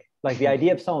wrong way. Like, the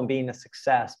idea of someone being a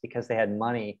success because they had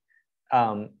money,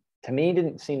 to me,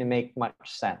 didn't seem to make much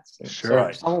sense.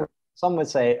 Sure. So someone would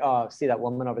say, "Oh, see that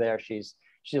woman over there? She's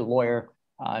a lawyer.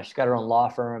 She's got her own law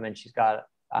firm, and she's got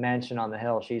a mansion on the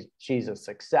hill. She's a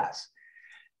success."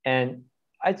 And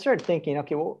I'd start thinking,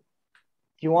 okay, well,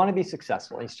 do you want to be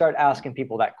successful? And you start asking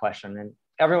people that question, and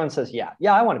everyone says, yeah,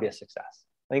 I want to be a success.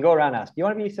 And you go around and ask, do you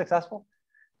want to be successful?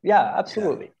 Yeah,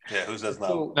 absolutely. Yeah, who says no?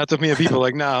 So, not to me, people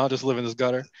like, no, I'll just live in this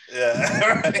gutter.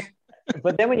 Yeah, right.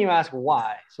 But then when you ask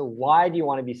why, so why do you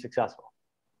want to be successful?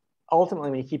 Ultimately,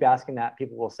 when you keep asking that,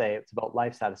 people will say it's about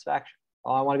life satisfaction.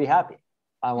 Oh, I want to be happy.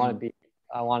 I want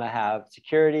to have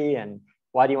security. And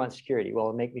why do you want security? Well,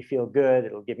 it'll make me feel good.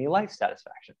 It'll give me life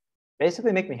satisfaction.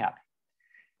 Basically, make me happy.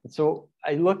 And so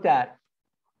I looked at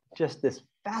just this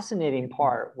fascinating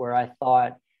part where I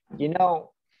thought,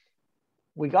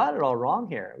 we got it all wrong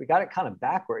here. We got it kind of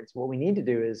backwards. What we need to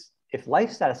do is, if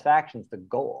life satisfaction is the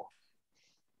goal,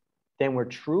 then we're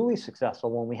truly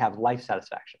successful when we have life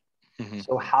satisfaction.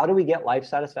 So how do we get life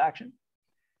satisfaction?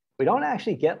 We don't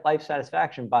actually get life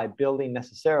satisfaction by building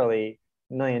necessarily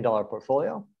 $1 million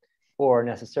portfolio, or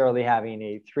necessarily having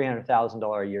a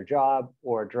 $300,000 a year job,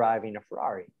 or driving a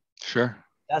Ferrari. Sure.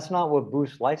 That's not what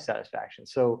boosts life satisfaction.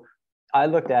 So I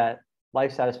looked at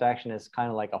life satisfaction as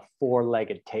kind of like a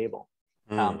 4-legged table.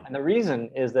 And the reason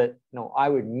is that, I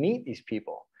would meet these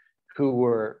people who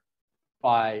were,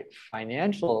 by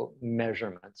financial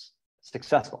measurements,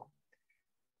 successful.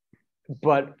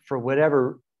 But for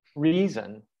whatever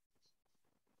reason,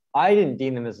 I didn't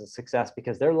deem them as a success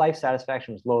because their life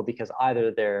satisfaction was low, because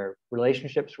either their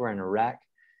relationships were in a wreck,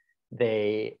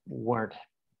 they weren't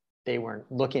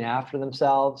looking after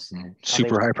themselves.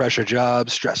 Super high pressure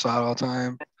jobs, stress out all the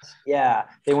time. Yeah,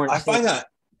 they weren't. I find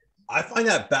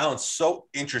that balance so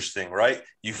interesting, right?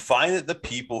 You find that the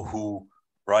people who,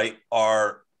 right,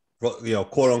 are,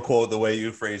 quote unquote, the way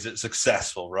you phrase it,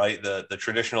 successful, right? The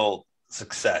traditional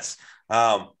success.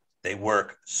 They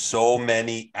work so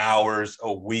many hours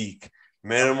a week,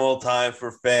 minimal time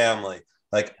for family.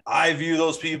 Like, I view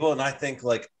those people and I think,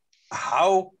 like,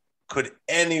 how could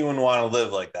anyone want to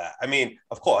live like that? I mean,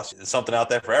 of course, there's something out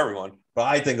there for everyone, but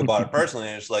I think about it personally,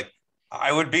 and it's like,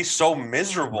 I would be so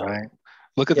miserable. Right.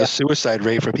 Look at the suicide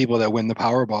rate for people that win the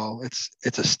Powerball.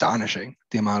 It's astonishing,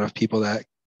 the amount of people that,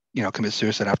 you know, commit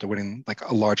suicide after winning like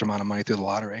a large amount of money through the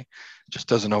lottery. It just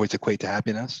doesn't always equate to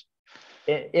happiness.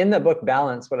 In the book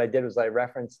Balance, what I did was I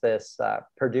referenced this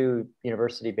Purdue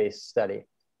University-based study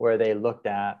where they looked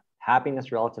at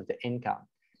happiness relative to income.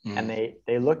 And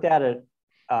they looked at it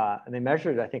and they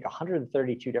measured, I think,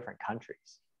 132 different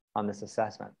countries on this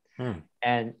assessment.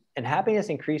 And happiness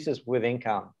increases with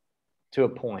income to a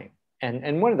point.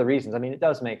 And one of the reasons, I mean, it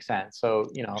does make sense.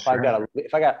 So, you know, if I've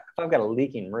got a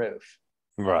leaking roof,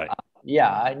 right?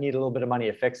 I need a little bit of money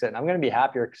to fix it. And I'm going to be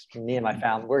happier because me and my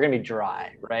family, we're going to be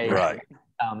dry, right? Right.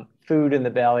 Food in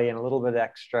the belly and a little bit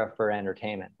extra for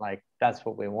entertainment. Like that's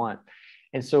what we want.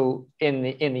 And so in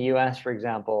the US, for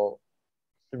example,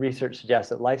 the research suggests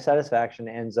that life satisfaction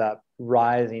ends up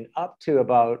rising up to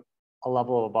about a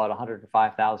level of about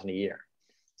 105,000 a year.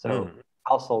 So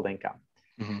household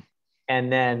income. And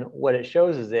then what it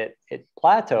shows is it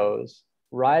plateaus,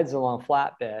 rides along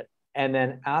flat bit, and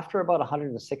then after about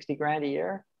 160 grand a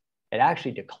year, it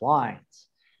actually declines.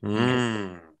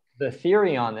 The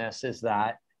theory on this is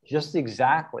that just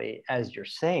exactly as you're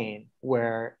saying,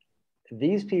 where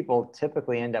these people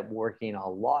typically end up working a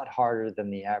lot harder than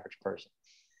the average person,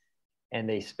 and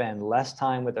they spend less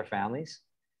time with their families.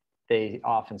 They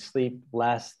often sleep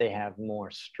less, they have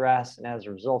more stress. And as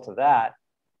a result of that,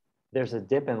 there's a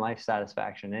dip in life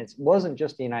satisfaction. And it wasn't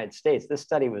just the United States. This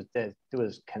study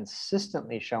was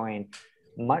consistently showing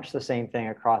much the same thing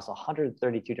across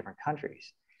 132 different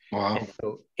countries. Wow. And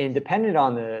so independent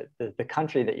on the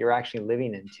country that you're actually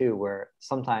living in too, where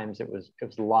sometimes it was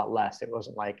a lot less. It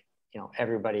wasn't like, you know,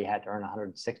 everybody had to earn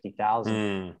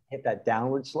 160,000, hit that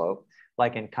downward slope.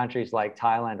 Like in countries like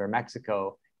Thailand or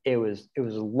Mexico, it was a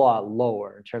lot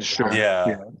lower in terms of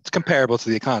it's comparable to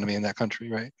the economy in that country,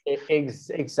 right?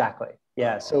 Exactly.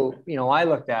 Yeah. So, you know, I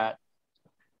looked at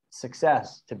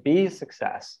success. To be a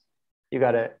success, you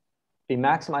got to be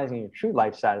maximizing your true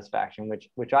life satisfaction,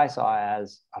 which I saw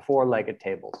as a four-legged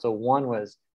table. So one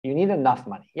was you need enough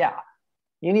money. Yeah,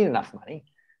 you need enough money.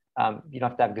 You don't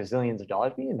have to have gazillions of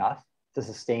dollars, but you need enough to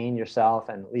sustain yourself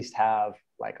and at least have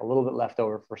like a little bit left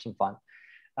over for some fun.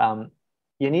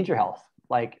 You need your health.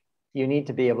 Like you need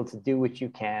to be able to do what you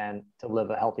can to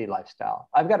live a healthy lifestyle.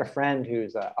 I've got a friend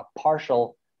who's a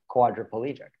partial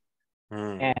quadriplegic.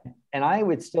 And I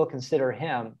would still consider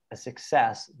him a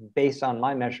success based on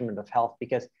my measurement of health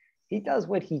because he does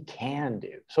what he can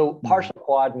do. So partial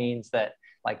quad means that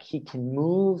like he can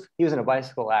move. He was in a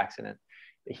bicycle accident.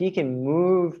 He can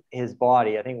move his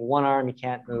body. I think one arm he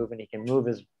can't move, and he can move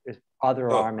his other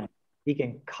arm, and he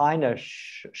can kind of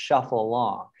shuffle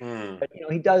along. But you know,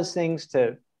 he does things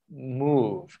to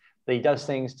move. He does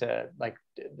things to like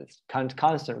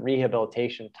constant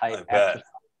rehabilitation type exercise.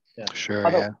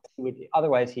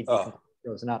 Otherwise he'd be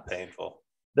frozen up. Painful.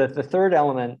 The third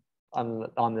element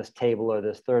on this table, or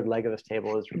this third leg of this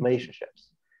table, is relationships.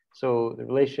 So the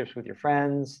relationships with your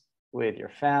friends, with your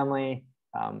family,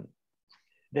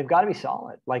 they've got to be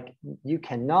solid. Like you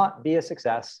cannot be a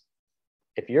success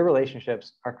if your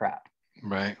relationships are crap.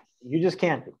 Right. You just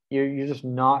can't. You're just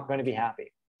not going to be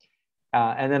happy.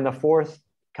 And then the fourth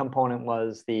component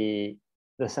was the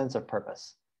sense of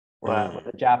purpose. What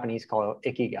the Japanese call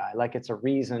ikigai, like it's a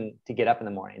reason to get up in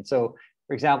the morning. So,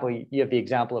 for example, you have the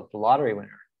example of the lottery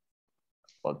winner.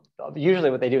 Well, usually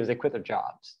what they do is they quit their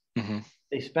jobs.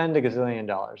 They spend $1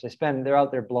 gazillion. They're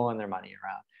out there blowing their money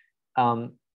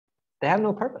around. They have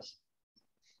no purpose.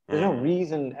 There's no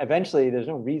reason. Eventually, there's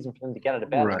no reason for them to get out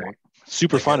of bed. Right.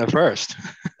 Super fun at first.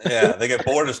 Yeah, they get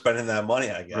bored of spending that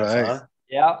money, I guess. Right. Huh?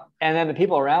 Yeah, and then the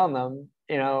people around them,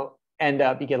 you know, end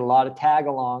up, you get a lot of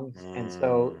tag-alongs. And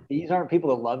so these aren't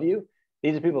people that love you.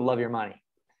 These are people that love your money.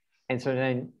 And so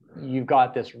then you've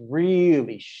got this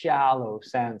really shallow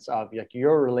sense of like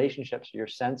your relationships, your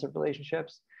sense of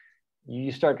relationships.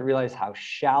 You start to realize how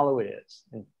shallow it is,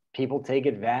 and people take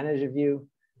advantage of you.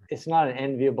 It's not an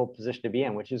enviable position to be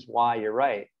in, which is why you're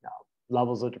right.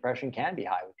 Levels of depression can be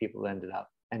high with people that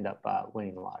end up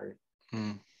winning the lottery.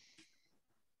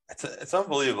 It's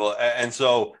unbelievable. And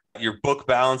so your book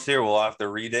Balance here, we'll have to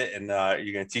read it, and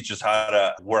you're going to teach us how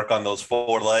to work on those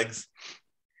four legs.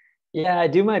 Yeah, I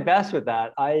do my best with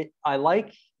that. I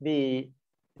like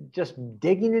just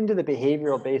digging into the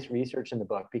behavioral based research in the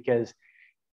book because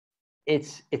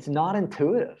it's not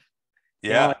intuitive.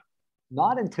 Yeah. You know,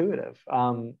 not intuitive.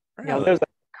 Really? You know, there's a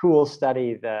cool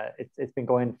study that it's been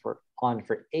going on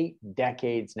for 8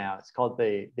 decades now. It's called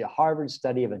the Harvard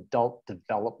Study of Adult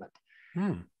Development.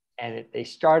 And they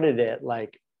started it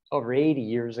like over 80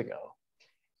 years ago.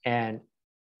 And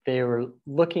they were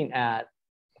looking at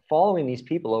following these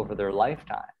people over their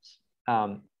lifetimes.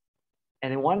 And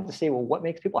they wanted to see, well, what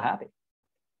makes people happy?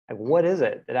 Like, what is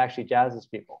it that actually jazzes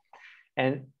people?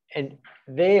 And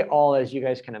they all, as you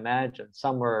guys can imagine,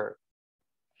 some were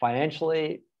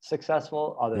financially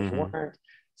successful, others weren't.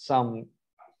 Some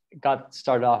got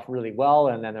started off really well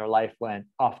and then their life went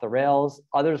off the rails.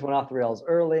 Others went off the rails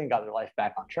early and got their life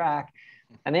back on track.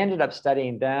 And they ended up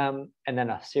studying them and then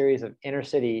a series of inner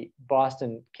city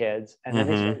Boston kids. And then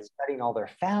they started studying all their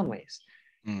families.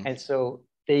 And so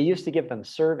they used to give them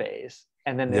surveys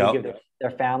and then they would give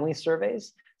their family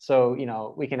surveys. So, you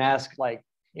know, we can ask, like,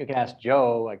 you can ask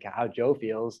Joe, like, how Joe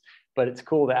feels, but it's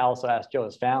cool to also ask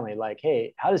Joe's family, like,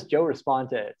 hey, how does Joe respond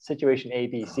to situation A,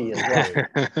 B, C as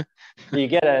well? You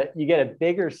get a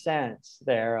bigger sense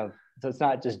there of, so it's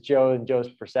not just Joe and Joe's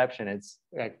perception, it's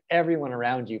like everyone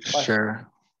around you. Sure.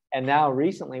 And now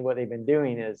recently what they've been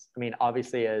doing is, I mean,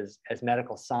 obviously as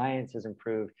medical science has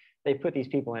improved, they put these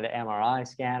people into MRI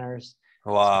scanners.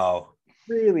 Wow. So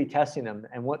really testing them.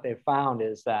 And what they've found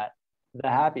is that the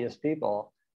happiest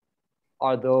people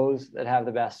are those that have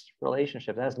the best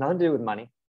relationships. It has nothing to do with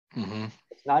money.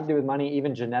 It's not to do with money,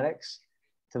 even genetics,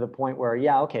 to the point where,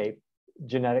 okay,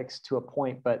 genetics to a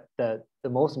point, but the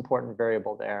most important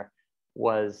variable there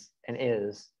was and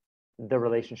is the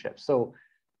relationship. So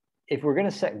if we're going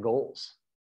to set goals,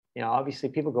 you know, obviously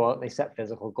people go out and they set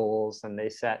physical goals and they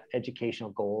set educational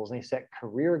goals and they set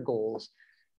career goals.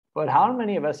 But how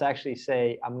many of us actually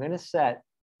say, I'm going to set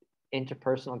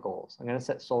interpersonal goals. I'm going to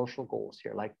set social goals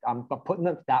here. Like I'm putting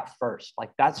that first, like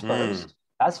that's first.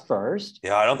 That's first.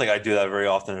 Yeah. I don't think I do that very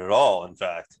often at all. In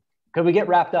fact, because we get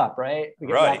wrapped up, right? We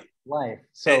get wrapped up in life.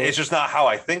 So it's just not how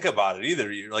I think about it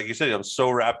either. Like you said, I'm so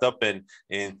wrapped up in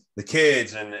the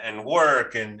kids and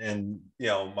work and you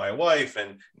know, my wife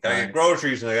and gotta get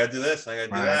groceries and I gotta do this and I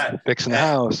gotta do that. Fixing the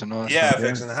house and all that stuff,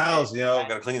 fixing the house, you know,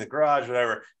 gotta clean the garage,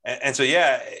 whatever. And so,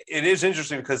 it is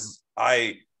interesting because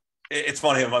it's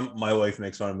funny. My wife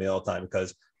makes fun of me all the time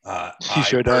because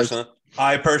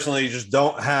I personally just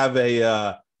don't have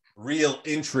a real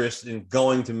interest in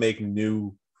going to make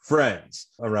new friends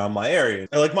around my area,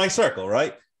 like my circle,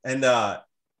 right? And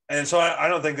so I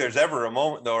don't think there's ever a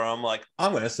moment though where I'm like,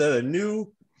 I'm going to set a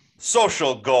new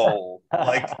social goal.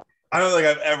 Like I don't think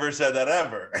I've ever said that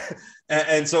ever.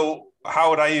 and so how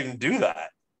would I even do that?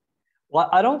 Well,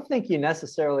 I don't think you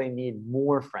necessarily need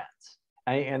more friends,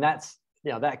 and that's,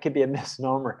 you know, that could be a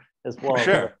misnomer as well.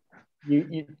 Sure.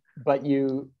 But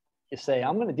you say,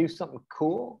 I'm going to do something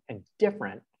cool and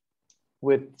different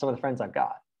with some of the friends I've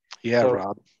got. Yeah, so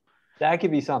Rob. That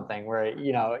could be something where,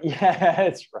 you know,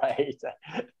 that's right.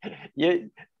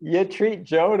 You treat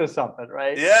Joe to something,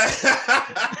 right?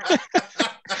 Yeah.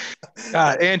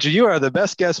 God, Andrew, you are the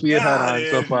best guest we have had on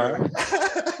so far.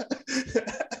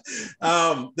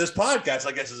 This podcast,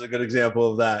 I guess, is a good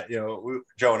example of that. You know,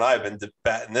 Joe and I have been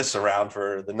debating this around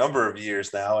for the number of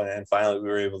years now, and finally we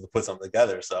were able to put something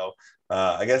together. So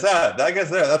I guess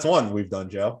that's one we've done,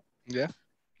 Joe. Yeah.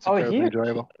 Huge.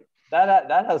 Enjoyable.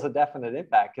 That has a definite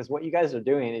impact because what you guys are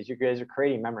doing is you guys are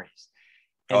creating memories.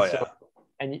 And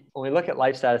and when we look at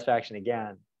life satisfaction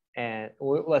again, and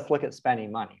let's look at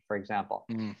spending money, for example.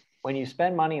 When you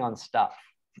spend money on stuff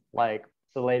like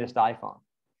the latest iPhone,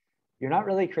 you're not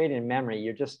really creating a memory.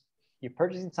 You're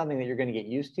purchasing something that you're going to get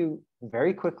used to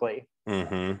very quickly.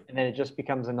 And then it just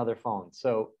becomes another phone.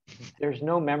 So there's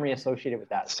no memory associated with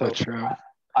that. So true.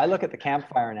 I look at the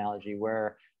campfire analogy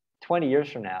where 20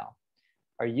 years from now,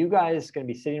 are you guys going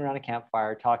to be sitting around a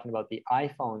campfire talking about the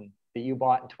iPhone that you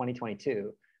bought in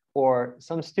 2022 or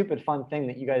some stupid fun thing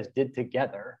that you guys did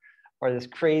together or this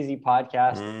crazy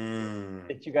podcast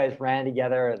that you guys ran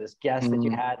together or this guest that you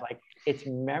had? Like, it's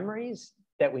memories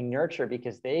that we nurture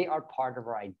because they are part of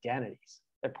our identities.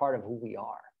 They're part of who we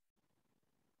are.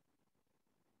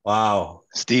 Wow.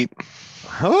 Steep.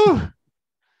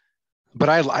 But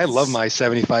I love my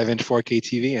 75-inch 4K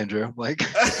TV, Andrew. Like,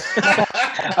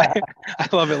 I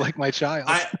love it like my child.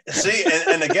 I see,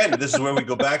 and again, this is where we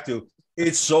go back to.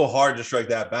 It's so hard to strike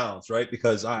that balance, right?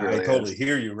 Because I totally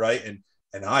hear you, right?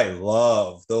 And I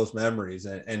love those memories,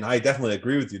 and I definitely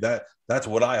agree with you that that's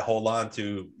what I hold on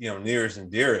to, you know, nearest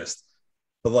and dearest.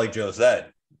 But like Joe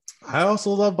said, I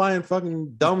also love buying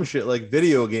fucking dumb shit like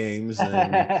video games,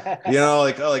 and you know,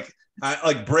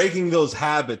 like breaking those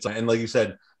habits, and like you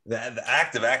said. The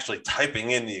act of actually typing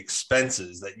in the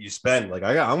expenses that you spend, like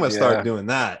I'm going to start doing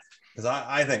that because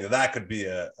I think that could be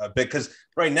a big, because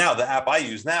right now the app I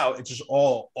use now, it just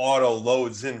all auto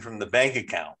loads in from the bank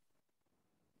account.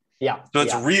 Yeah. So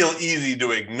it's real easy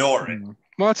to ignore it.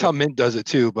 Well, that's how Mint does it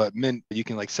too. But Mint, you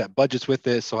can like set budgets with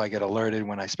it. So I get alerted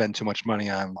when I spend too much money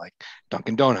on like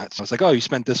Dunkin' Donuts. So it's like, oh, you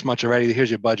spent this much already.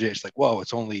 Here's your budget. It's like, whoa,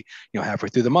 it's only, halfway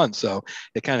through the month. So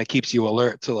it kind of keeps you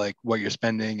alert to like what you're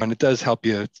spending. And it does help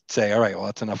you say, all right, well,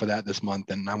 that's enough of that this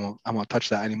month. And I won't touch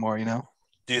that anymore,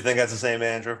 Do you think that's the same,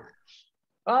 Andrew?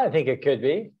 Well, I think it could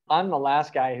be. I'm the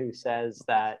last guy who says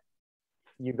that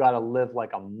you got to live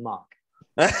like a monk.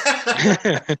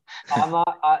 I'm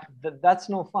not. That's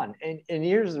no fun. And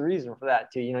here's the reason for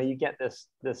that too. You get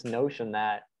this notion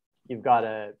that you've got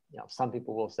to. Some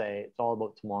people will say it's all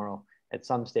about tomorrow. At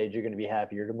some stage, you're going to be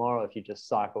happier tomorrow if you just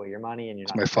sock away your money and you're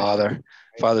not. My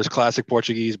father's classic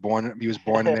Portuguese. He was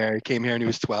born in there. He came here when he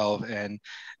was 12, and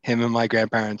him and my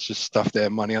grandparents just stuffed their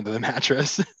money under the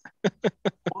mattress.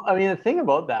 Well, I mean, the thing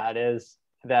about that is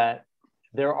that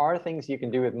there are things you can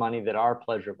do with money that are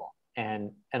pleasurable.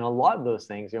 And a lot of those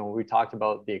things, we talked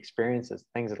about the experiences,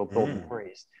 things that'll build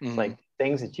memories. It's like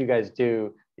things that you guys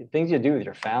do, things you do with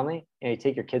your family. You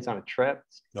take your kids on a trip.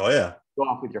 Oh, yeah. Go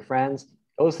off with your friends.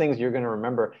 Those things you're going to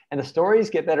remember. And the stories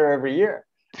get better every year.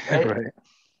 Right? Right.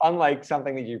 Unlike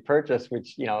something that you purchase,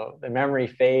 which, the memory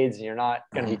fades and you're not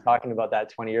going to be talking about that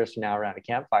 20 years from now around a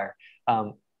campfire.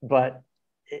 But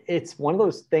it's one of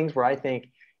those things where I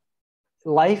think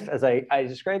life, as I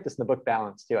describe this in the book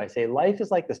Balance too, I say life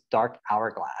is like this dark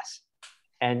hourglass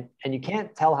and you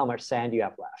can't tell how much sand you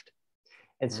have left.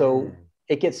 And so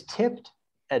it gets tipped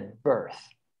at birth.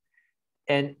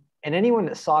 And anyone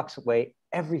that socks away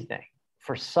everything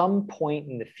for some point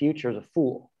in the future is a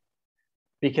fool,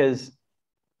 because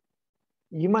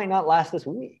you might not last this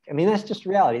week. I mean, that's just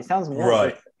reality. It sounds more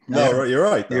right. No, you're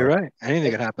right. Though. You're right. Anything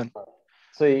could happen.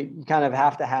 So you kind of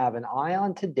have to have an eye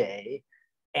on today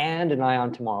and an eye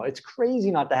on tomorrow. It's crazy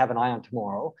not to have an eye on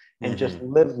tomorrow and just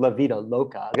live la vida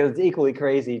loca, because it's equally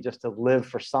crazy just to live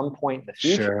for some point in the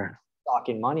future,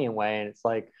 stocking money away. And it's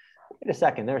like, wait a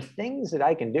second, there are things that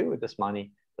I can do with this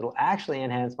money that'll actually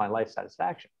enhance my life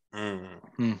satisfaction.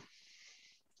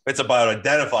 It's about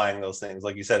identifying those things,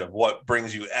 like you said, of what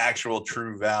brings you actual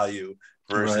true value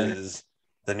versus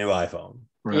the new iPhone.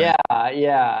 Right.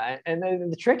 Yeah. And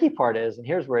the tricky part is, and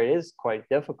here's where it is quite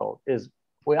difficult, is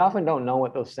we often don't know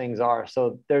what those things are.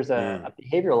 So there's a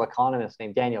behavioral economist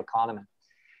named Daniel Kahneman.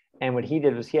 And what he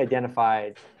did was he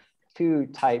identified two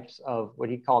types of what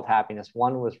he called happiness.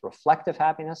 One was reflective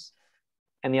happiness,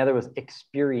 and the other was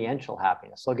experiential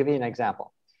happiness. So I'll give you an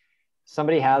example.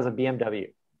 Somebody has a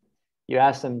BMW. You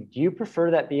ask them, do you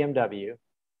prefer that BMW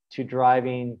to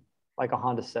driving like a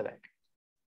Honda Civic?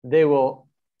 They will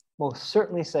most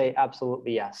certainly say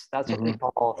absolutely yes. That's what we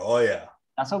call,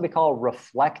 that's what we call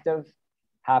reflective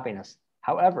happiness.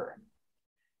 However,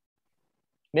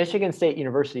 Michigan State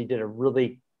University did a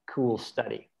really cool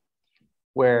study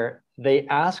where they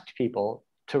asked people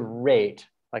to rate,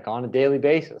 like on a daily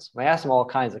basis. They asked them all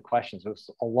kinds of questions. It was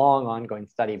a long ongoing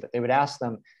study, but they would ask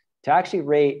them to actually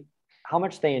rate how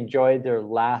much they enjoyed their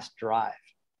last drive.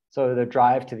 So their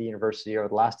drive to the university or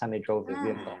the last time they drove their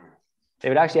vehicle. They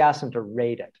would actually ask them to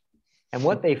rate it. And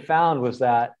what they found was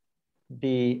that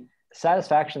the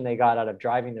satisfaction they got out of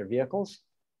driving their vehicles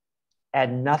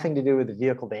had nothing to do with the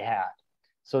vehicle they had.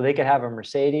 So they could have a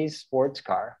Mercedes sports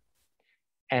car.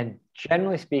 And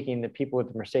generally speaking, the people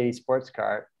with the Mercedes sports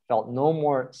car felt no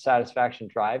more satisfaction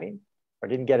driving or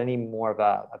didn't get any more of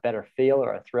a better feel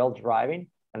or a thrill driving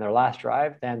in their last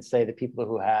drive than, say, the people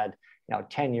who had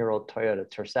 10-year-old Toyota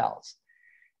Tercels.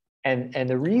 And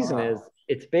the reason is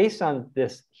it's based on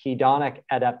this hedonic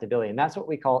adaptability. And that's what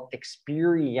we call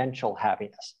experiential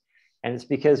happiness. And it's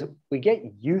because we get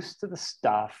used to the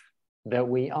stuff that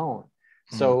we own.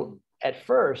 So at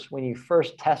first, when you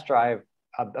first test drive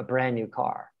a brand new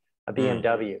car, a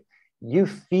BMW, you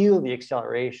feel the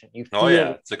acceleration. You feel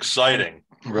it's exciting.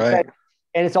 Right.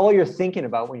 And it's all you're thinking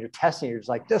about when you're testing. You're just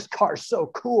like, this car's so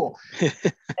cool.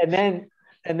 and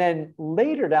then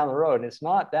later down the road, and it's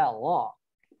not that long,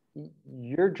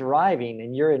 you're driving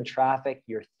and you're in traffic.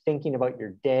 You're thinking about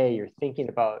your day. You're thinking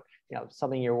about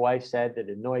something your wife said that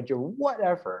annoyed you,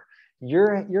 whatever.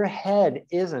 Your head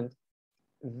isn't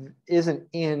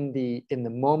in the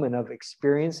moment of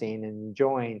experiencing and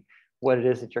enjoying what it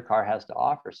is that your car has to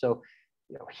offer. So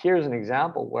here's an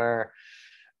example where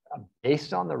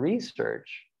based on the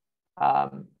research,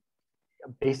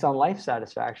 based on life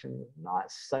satisfaction,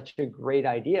 not such a great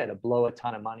idea to blow a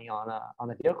ton of money on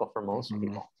a vehicle for most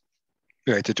people.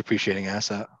 Right, it's a depreciating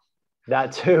asset.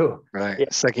 That too. Right. Yeah.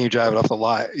 Second you drive it off the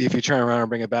lot, if you turn around and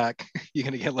bring it back, you're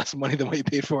going to get less money than what you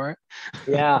paid for it.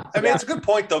 Yeah. I mean, it's a good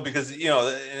point though, because, and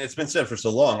it's been said for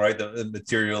so long, right? The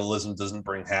materialism doesn't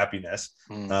bring happiness.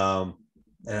 And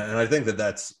I think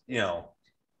that's,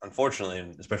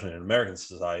 unfortunately, especially in American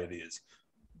society, is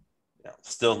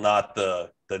still not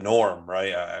the norm,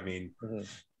 right? I mean, Mhm.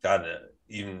 God,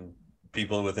 even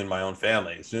people within my own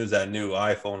family, as soon as that new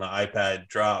iPhone, iPad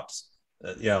drops,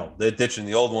 they're ditching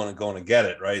the old one and going to get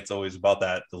it, right? It's always about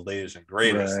the latest and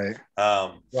greatest.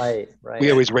 Right. Right. We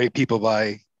always rate people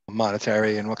by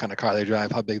monetary and what kind of car they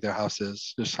drive, how big their house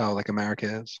is, just how like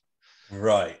America is.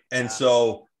 Right. And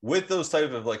so with those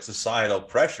type of like societal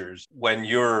pressures, when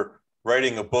you're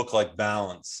writing a book like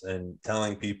Balance and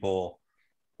telling people,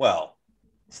 well,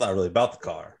 it's not really about the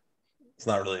car. It's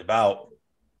not really about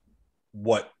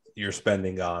what you're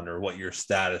spending on or what your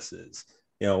status is.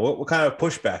 What kind of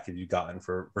pushback have you gotten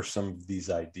for some of these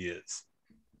ideas?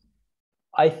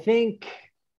 I think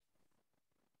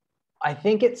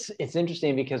it's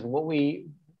interesting because we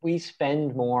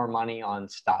spend more money on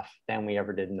stuff than we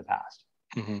ever did in the past.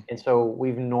 Mm-hmm. And so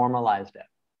we've normalized it.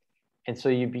 And so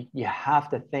you have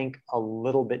to think a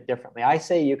little bit differently. I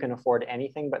say you can afford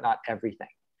anything, but not everything.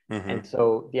 Mm-hmm. And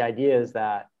so the idea is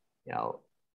that,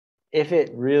 if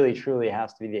it really truly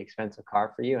has to be the expensive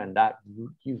car for you, and that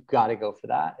you've got to go for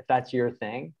that, if that's your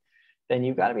thing, then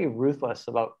you've got to be ruthless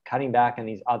about cutting back in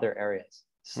these other areas.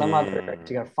 Other areas.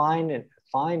 You got to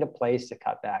find a place to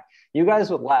cut back. You guys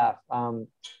would laugh.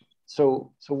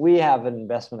 So we have an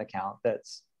investment account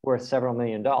that's worth several $1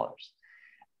 million.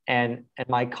 And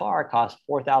my car costs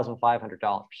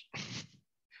 $4,500.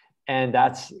 And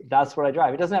that's what I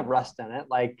drive. It doesn't have rust in it.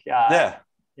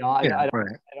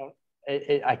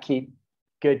 I keep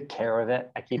good care of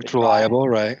it. I keep it's reliable,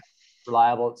 right?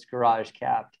 Reliable. It's garage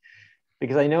capped,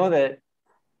 because I know that,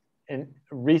 and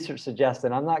research suggests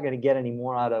that I'm not going to get any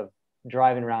more out of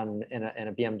driving around in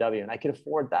a BMW, and I could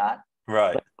afford that.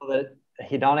 Right. But the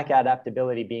hedonic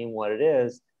adaptability being what it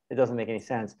is, it doesn't make any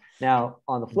sense. Now,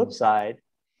 on the flip side,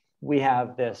 we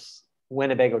have this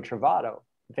Winnebago Travato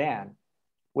van,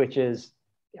 which is,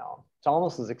 it's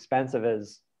almost as expensive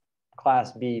as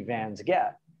Class B vans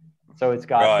get. So it's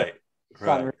got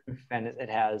sunroof, and it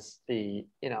has the,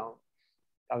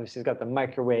 obviously it's got the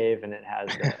microwave, and it has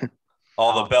the,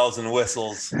 all the bells and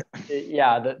whistles. The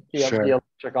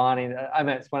electric awning.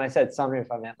 When I said sunroof,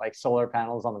 I meant like solar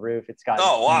panels on the roof. It's got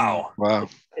wow.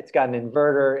 It's got an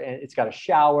inverter, and it's got a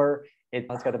shower.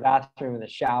 It's got a bathroom and a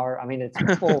shower. I mean, it's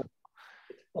full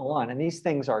on, and these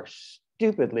things are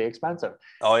stupidly expensive.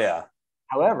 Oh yeah.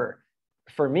 However,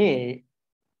 for me,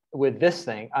 with this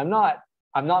thing, I'm not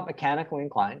mechanically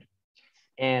inclined.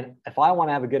 And if I want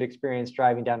to have a good experience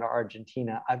driving down to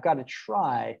Argentina, I've got to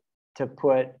try to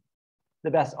put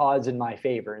the best odds in my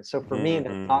favor. And so for me,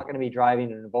 I'm not going to be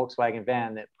driving in a Volkswagen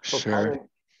van that propels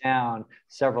down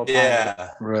several times.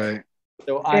 Yeah, right.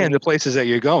 So the places that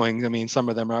you're going, I mean, some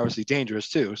of them are obviously dangerous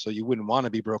too. So you wouldn't want to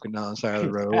be broken down on the side of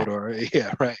the road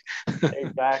right.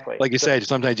 Exactly. Like you said,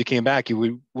 sometimes you came back,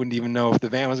 you wouldn't even know if the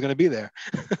van was going to be there.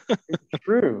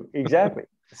 True, exactly.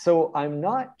 So I'm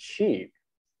not cheap,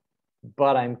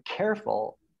 but I'm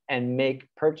careful and make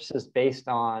purchases based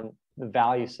on the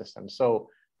value system. So,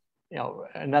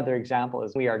 another example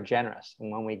is we are generous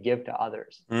when we give to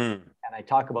others. And I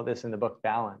talk about this in the book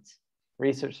Balance.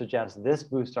 Research suggests this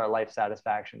boosts our life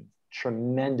satisfaction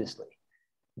tremendously.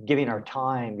 Giving our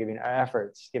time, giving our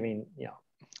efforts, giving,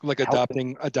 like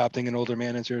adopting an older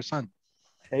man as your son.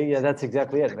 Yeah, that's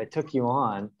exactly it. If I took you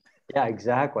on, yeah,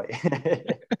 exactly.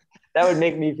 That would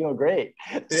make me feel great.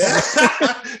 Yeah.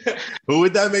 Who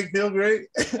would that make feel great?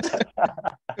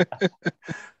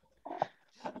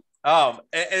 And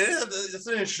it's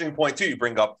an interesting point too. You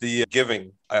bring up the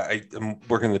giving. I'm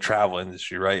working in the travel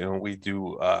industry, right? And we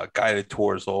do guided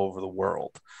tours all over the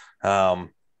world.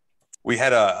 We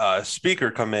had a speaker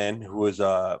come in who was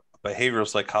a behavioral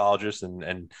psychologist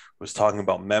and was talking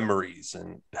about memories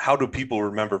and how do people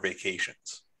remember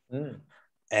vacations.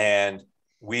 And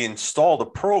we installed a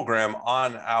program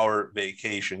on our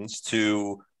vacations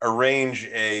to arrange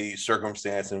a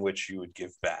circumstance in which you would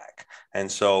give back.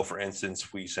 And so, for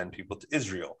instance, we send people to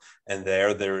Israel, and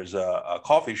there is a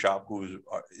coffee shop who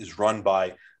is run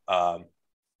by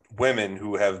women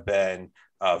who have been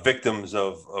victims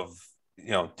of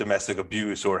domestic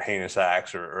abuse or heinous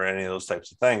acts or any of those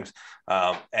types of things.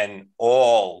 And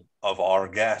all of our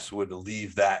guests would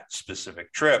leave that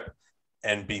specific trip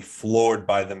and be floored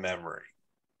by the memory.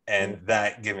 And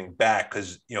that giving back,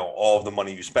 because all of the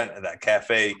money you spent at that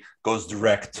cafe goes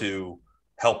direct to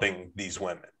helping these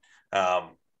women.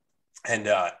 And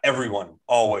everyone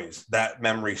always, that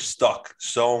memory stuck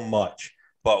so much.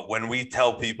 But when we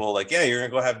tell people like, yeah, you're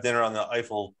gonna go have dinner on the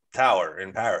Eiffel Tower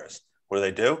in Paris,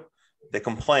 what do? They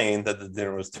complain that the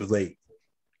dinner was too late.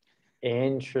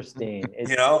 Interesting.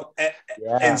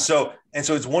 And so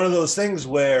it's one of those things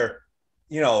where,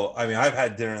 I've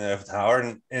had dinner in the Eiffel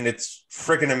Tower and it's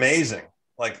freaking amazing.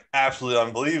 like absolutely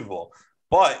unbelievable.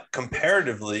 But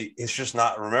comparatively, it's just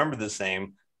not remembered the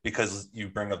same because you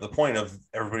bring up the point of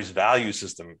everybody's value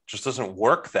system just doesn't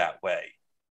work that way.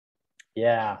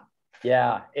 Yeah.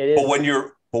 Yeah, it is. But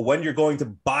when you're going to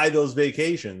buy those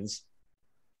vacations,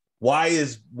 why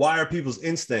are people's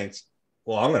instincts?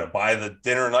 Well, I'm going to buy the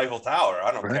dinner in Eiffel Tower.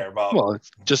 I don't care about. Well,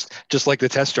 it's just like the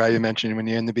test drive you mentioned when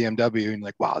you're in the BMW and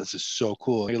like, wow, this is so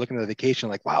cool. You're looking at the vacation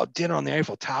like, wow, dinner on the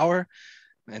Eiffel Tower,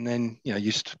 and then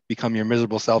you become your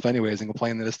miserable self anyways and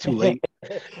complain that it's too late.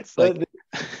 It's So like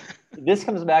this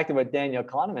comes back to what Daniel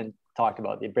Kahneman talked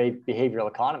about, the behavioral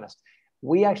economist.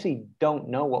 We actually don't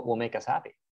know what will make us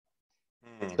happy.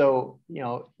 So,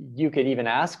 you could even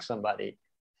ask somebody,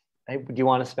 hey, do you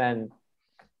want to spend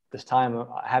this time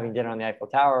having dinner on the Eiffel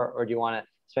Tower, or do you want to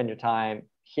spend your time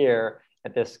here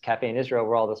at this cafe in Israel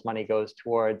where all this money goes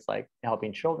towards like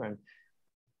helping children?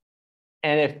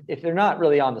 And if they're not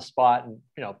really on the spot and,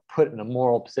 put in a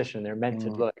moral position, they're meant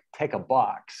to tick a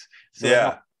box.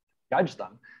 So judge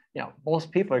them.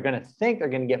 Most people are going to think they're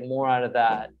going to get more out of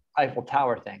that Eiffel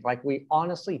Tower thing. Like, we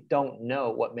honestly don't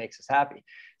know what makes us happy.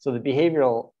 So the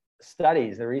behavioral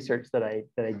studies, the research that I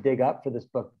dig up for this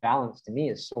book, Balance, to me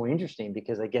is so interesting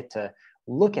because I get to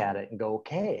look at it and go,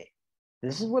 okay,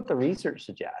 this is what the research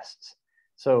suggests.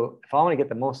 So if I want to get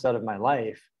the most out of my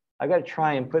life, I've got to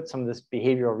try and put some of this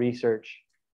behavioral research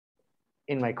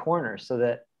in my corner so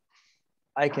that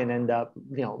I can end up,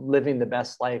 living the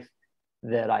best life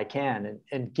that I can.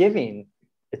 And giving,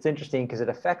 it's interesting because it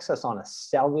affects us on a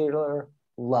cellular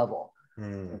level.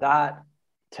 That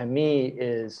to me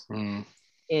is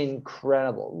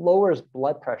incredible. Lowers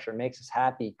blood pressure, makes us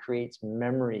happy, creates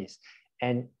memories.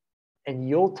 And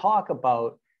you'll talk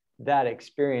about that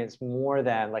experience more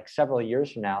than like several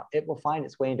years from now. It will find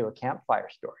its way into a campfire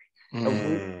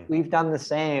story. We've done the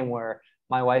same where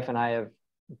my wife and I have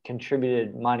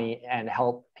contributed money and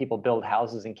helped people build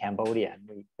houses in Cambodia.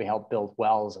 And we helped build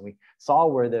wells, and we saw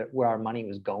where our money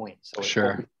was going. So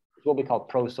it's what we call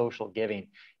pro-social giving.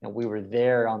 And we were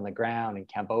there on the ground in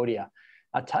Cambodia.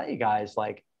 I'll tell you guys,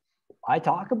 like, I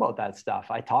talk about that stuff.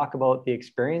 I talk about the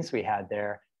experience we had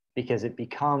there because it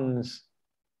becomes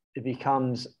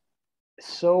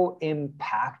so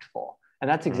impactful. And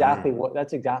that's exactly what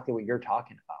you're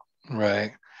talking about.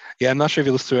 Right. Yeah, I'm not sure if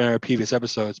you listened to our previous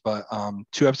episodes, but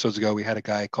 2 episodes ago, we had a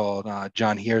guy called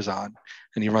John Hears on,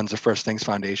 and he runs the First Things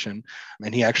Foundation.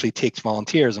 And he actually takes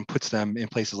volunteers and puts them in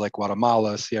places like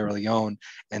Guatemala, Sierra Leone,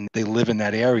 and they live in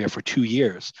that area for 2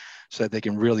 years so that they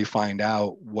can really find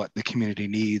out what the community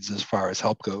needs as far as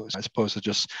help goes, as opposed to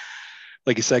just,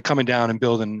 like you said, coming down and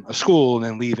building a school and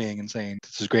then leaving and saying,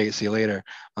 this is great, see you later.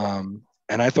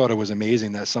 And I thought it was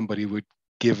amazing that somebody would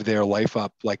give their life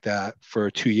up like that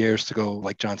for 2 years to go,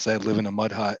 like John said, live in a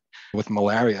mud hut with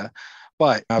malaria.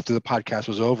 But after the podcast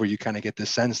was over, you kind of get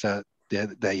this sense that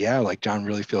like John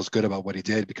really feels good about what he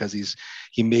did because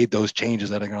he made those changes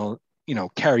that are going to,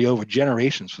 carry over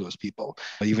generations for those people,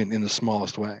 even in the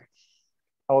smallest way.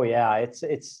 Oh yeah.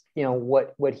 It's,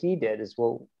 what he did is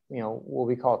what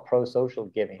we call pro-social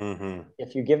giving.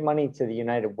 If you give money to the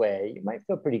United Way, you might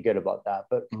feel pretty good about that,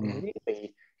 but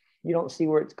really, you don't see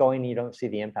where it's going. You don't see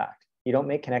the impact. You don't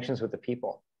make connections with the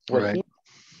people.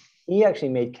 He actually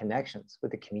made connections with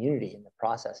the community in the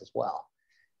process as well.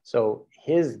 So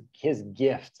his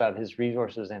gifts of his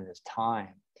resources and his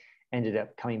time ended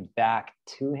up coming back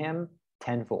to him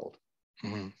tenfold.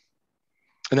 And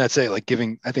that's it. Like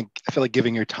I feel like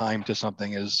giving your time to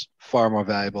something is far more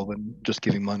valuable than just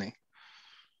giving money.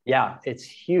 Yeah, it's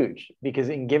huge because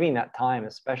in giving that time,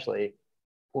 especially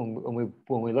when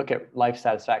we look at life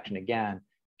satisfaction again,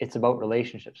 it's about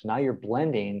relationships. Now you're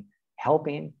blending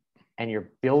helping and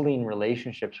you're building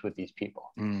relationships with these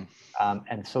people.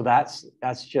 And so that's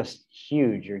just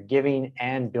huge. You're giving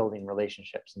and building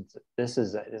relationships. And this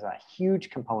is a huge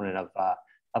component of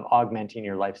augmenting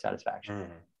your life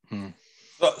satisfaction.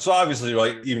 So obviously,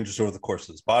 right, even just over the course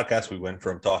of this podcast, we went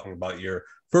from talking about your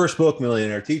first book,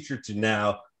 Millionaire Teacher, to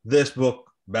now this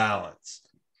book, Balance.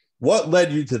 What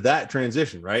led you to that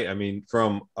transition, right? I mean,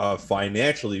 from a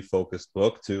financially focused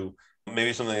book to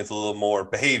maybe something that's a little more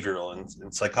behavioral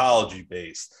and psychology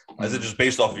based. Is it just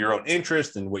based off of your own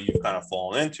interest and what you've kind of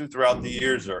fallen into throughout the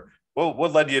years, or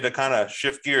what led you to kind of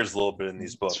shift gears a little bit in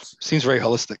these books? Seems very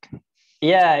holistic.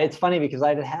 Yeah, it's funny because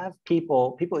I'd have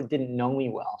people that didn't know me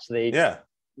well. So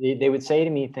they would say to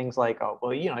me things like, oh,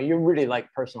 well, you really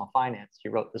like personal finance.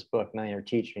 You wrote this book, Millionaire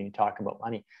Teacher, and you talk about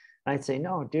money. And I'd say,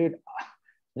 no, dude,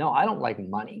 no, I don't like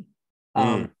money.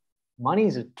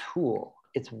 Money's a tool.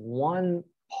 It's one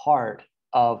part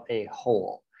of a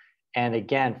whole. And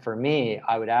again, for me,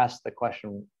 I would ask the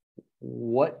question,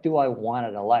 what do I want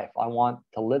out of life? I want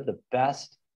to live the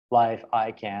best life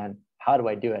I can. How do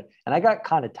I do it? And I got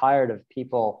kind of tired of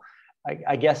people.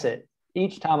 I guess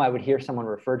each time I would hear someone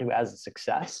referred to as a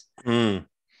success,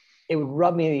 it would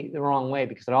rub me the wrong way,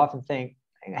 because I'd often think,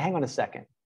 hang on a second.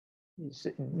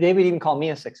 They would even call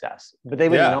me a success, but they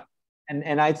wouldn't know.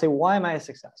 And I'd say, why am I a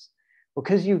success?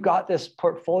 Because you've got this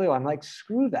portfolio. I'm like,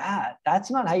 screw that.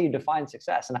 That's not how you define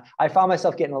success. And I found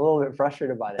myself getting a little bit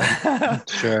frustrated by that.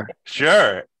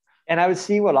 Sure. And I would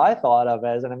see what I thought of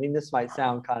as, and I mean, this might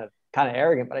sound kind of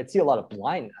arrogant, but I'd see a lot of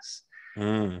blindness.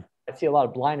 I'd see a lot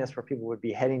of blindness where people would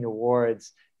be heading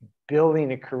towards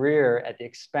building a career at the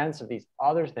expense of these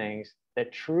other things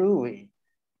that truly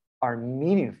are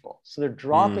meaningful. So they're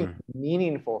dropping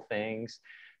meaningful things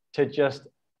to just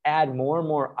add more and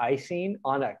more icing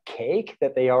on a cake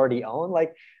that they already own.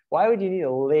 Like, why would you need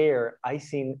to layer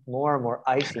more and more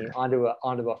icing onto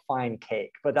a fine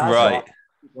cake? But that's what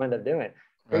people end up doing.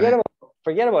 Forget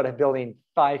about it building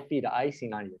 5 feet of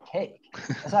icing on your cake.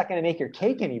 That's not going to make your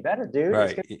cake any better, dude.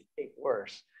 It's going to make it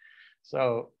worse.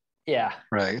 So yeah.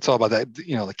 Right. It's all about that,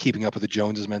 like keeping up with the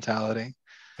Joneses mentality.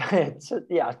 Totally.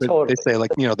 They say,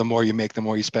 like, the more you make, the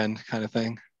more you spend, kind of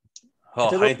thing.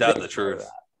 Oh, ain't that the truth?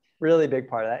 Really big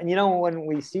part of that. And when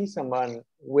we see someone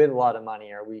with a lot of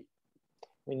money, or we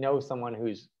know someone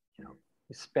who's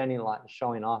spending a lot and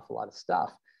showing off a lot of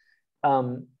stuff,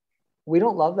 we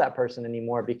don't love that person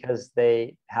anymore because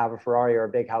they have a Ferrari or a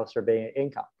big house or a big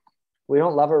income. We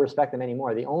don't love or respect them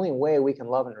anymore. The only way we can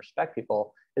love and respect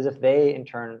people is if they in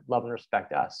turn love and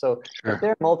respect us. So if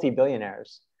they're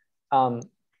multi-billionaires,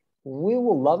 we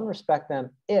will love and respect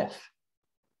them if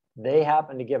they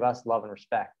happen to give us love and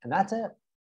respect. And that's it.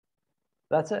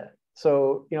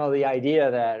 So, the idea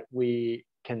that we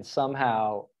can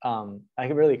somehow, I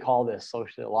could really call this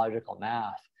sociological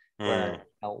math, where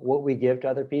what we give to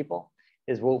other people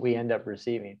is what we end up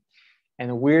receiving. And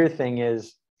the weird thing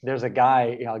is, there's a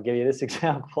guy, I'll give you this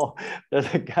example.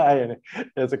 There's a guy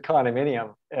there's a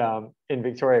condominium in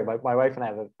Victoria. My wife and I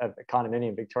have a condominium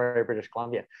in Victoria, British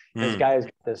Columbia. This guy has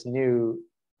got this new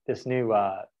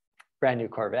brand new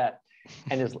Corvette,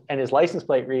 and his license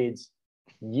plate reads,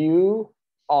 "You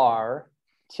are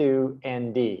to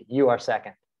ND. You are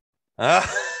second." How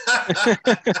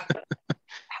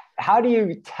do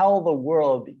you tell the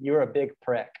world you're a big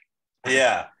prick?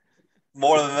 Yeah,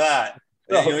 more than that.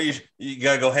 You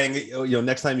gotta go hang.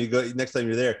 Next time you're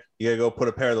there, you gotta go put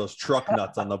a pair of those truck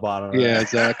nuts on the bottom. Yeah,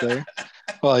 exactly.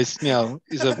 Well, he's a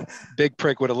big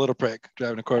prick with a little prick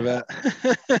driving a Corvette.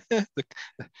 the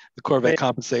Corvette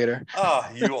compensator. Oh,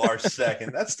 you are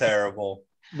second. That's terrible.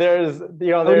 I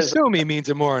would assume he means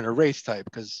it more in a race type,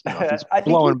 because if he's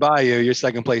blowing by you, you're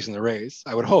second place in the race.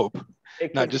 I would hope,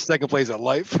 not just second place at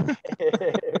life.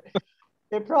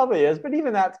 It probably is, but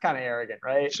even that's kind of arrogant,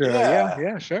 right? Sure.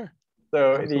 Yeah, sure.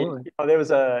 So there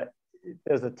was a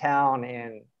town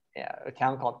a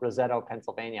town called Rosetto,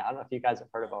 Pennsylvania. I don't know if you guys have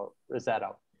heard about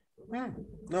Rosetto. No,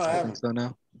 I haven't. So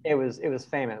no. It was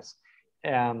famous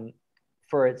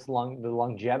for the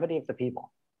longevity of the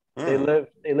people. They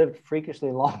lived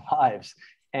freakishly long lives,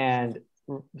 and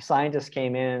scientists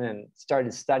came in and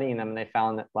started studying them, and they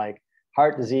found that like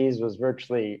heart disease was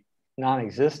virtually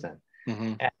non-existent.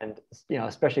 And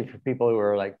especially for people who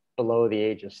are like below the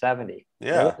age of 70.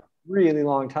 Really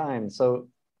long time. So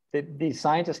these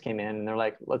scientists came in and they're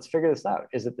like, let's figure this out.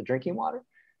 Is it the drinking water?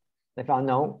 They found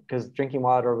no, because drinking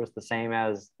water was the same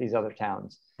as these other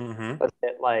towns. But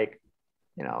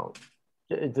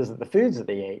does it the foods that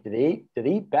they ate? Did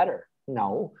they eat better?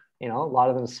 No. A lot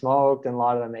of them smoked, and a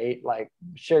lot of them ate like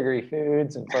sugary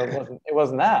foods, and so it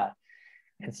wasn't that.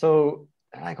 And so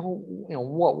they're like,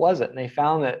 what was it? And they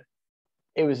found that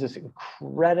it was this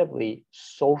incredibly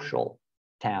social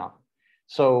town.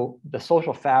 So the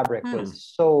social fabric was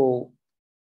so,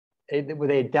 what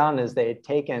they had done is they had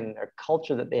taken a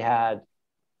culture that they had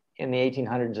in the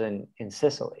 1800s in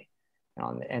Sicily,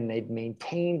 and they'd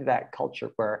maintained that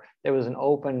culture where there was an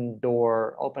open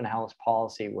door, open house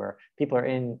policy where people are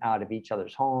in and out of each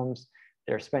other's homes.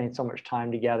 They're spending so much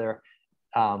time together.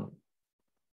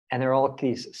 And there are all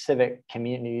these civic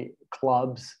community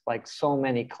clubs, like so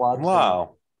many clubs,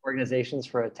 organizations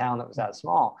for a town that was that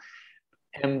small.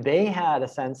 And they had a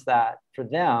sense that for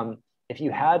them, if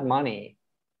you had money,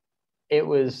 it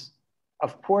was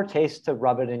of poor taste to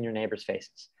rub it in your neighbors'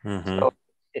 faces. So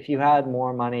if you had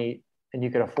more money and you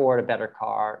could afford a better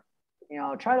car,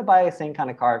 try to buy the same kind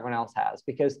of car everyone else has,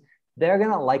 because they're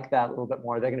going to like that a little bit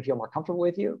more. They're going to feel more comfortable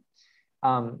with you.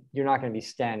 You're not going to be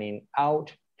standing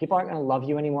out. People aren't going to love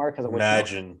you anymore because of what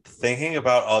Imagine thinking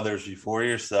about others before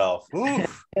yourself.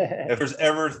 Oof. If there's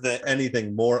ever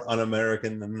anything more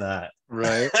un-American than that.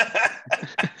 Right.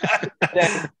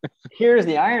 Then, here's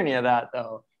the irony of that,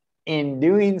 though. In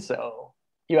doing so,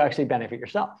 you actually benefit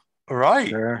yourself. Right.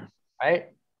 Sure. Right.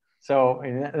 So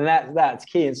and that's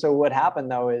key. And so what happened,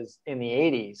 though, is in the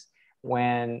 80s,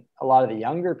 when a lot of the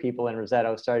younger people in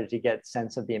Roseto started to get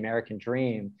sense of the American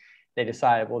dream, they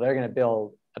decided, well, they're going to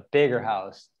build a bigger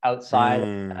house outside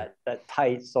of that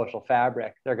tight social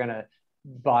fabric. They're going to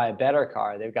buy a better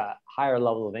car. They've got higher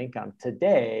level of income.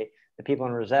 Today, the people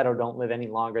in Roseto don't live any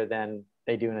longer than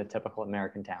they do in a typical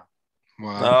American town.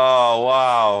 Wow. Oh,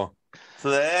 wow. So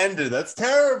they ended. That's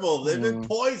terrible. They've been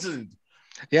poisoned.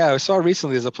 Yeah, I saw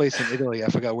recently there's a place in Italy, I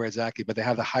forgot where exactly, but they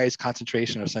have the highest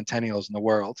concentration of centennials in the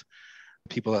world,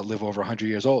 people that live over 100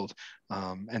 years old.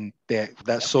 And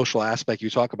that social aspect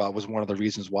you talk about was one of the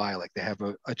reasons why. Like, they have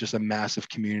just a massive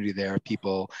community there of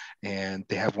people, and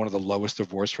they have one of the lowest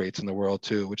divorce rates in the world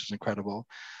too, which is incredible.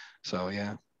 So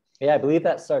yeah. Yeah, I believe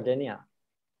that's Sardinia,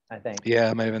 I think.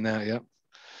 Yeah, it might have been that. Yep.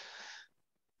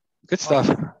 Good stuff.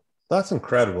 That's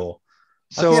incredible.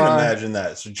 So I can't imagine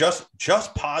that. So just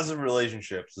positive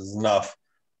relationships is enough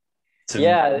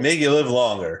to make you live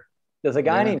longer. There's a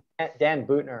guy named Dan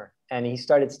Boutner, and he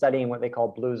started studying what they call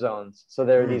blue zones. So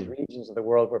there are these regions of the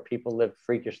world where people live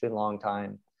freakishly long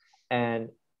time. And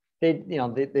they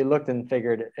looked and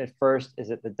figured at first, is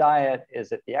it the diet?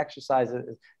 Is it the exercise?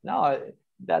 No,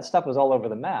 that stuff was all over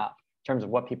the map in terms of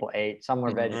what people ate. Some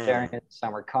were vegetarians,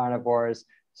 some were carnivores,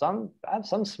 some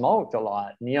smoked a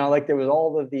lot. And, like, there was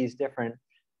all of these different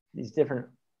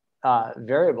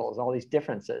variables, all these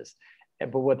differences.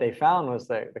 But what they found was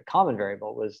that the common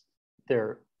variable was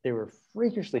they were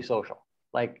freakishly social,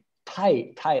 like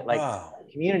tight, like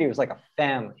community was like a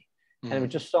family. And there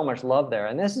was just so much love there.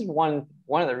 And this is one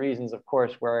of the reasons, of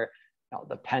course, where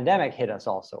the pandemic hit us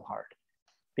all so hard,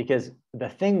 because the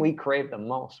thing we craved the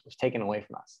most was taken away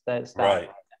from us. That's that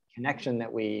connection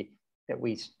that we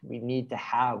need to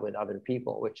have with other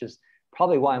people, which is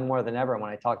probably why more than ever,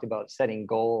 when I talked about setting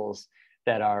goals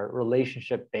that are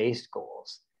relationship-based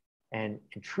goals and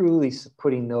truly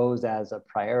putting those as a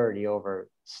priority over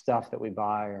stuff that we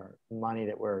buy or money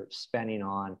that we're spending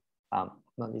on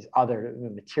these other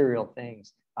material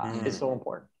things is so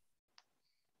important.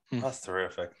 That's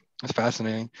terrific. That's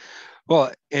fascinating.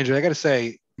 Well, Andrew, I got to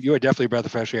say, you are definitely a breath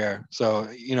of fresh air. So,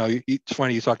 it's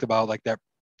funny you talked about like that,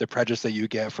 the prejudice that you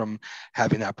get from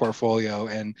having that portfolio.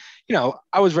 And,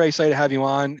 I was very excited to have you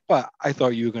on, but I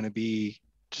thought you were going to be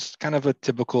just kind of a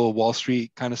typical Wall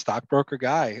Street kind of stockbroker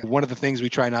guy. One of the things we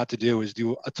try not to do is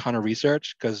do a ton of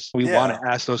research, because we want to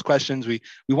ask those questions. We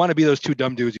want to be those two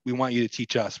dumb dudes. We want you to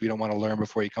teach us. We don't want to learn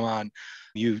before you come on.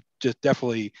 You just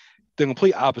definitely the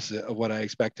complete opposite of what I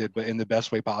expected, but in the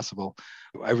best way possible.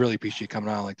 I really appreciate you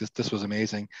coming on. Like this was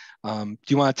amazing. Do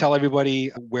you want to tell everybody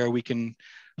where we can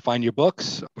find your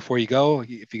books before you go?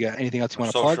 If you got anything else you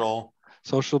want to plug?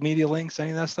 Social media links,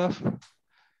 any of that stuff?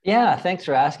 Yeah, thanks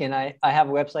for asking. I have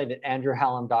a website at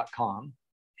andrewhallam.com.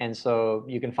 And so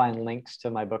you can find links to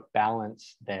my book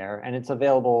Balance there. And it's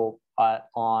available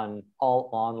on all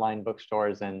online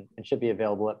bookstores, and it should be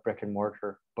available at brick and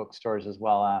mortar bookstores as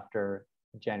well after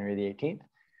January the 18th.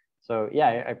 So yeah,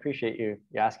 I appreciate you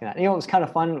asking that. It was kind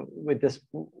of fun with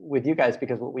you guys,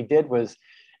 because what we did was,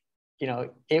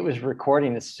 it was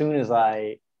recording as soon as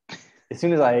I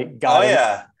got it.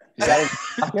 And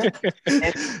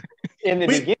in the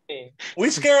beginning, we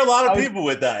scare a lot of people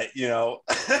with that, That's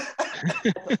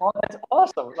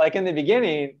awesome. Like in the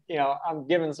beginning, I'm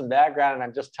giving some background and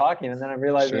I'm just talking, and then I'm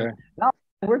realizing, no,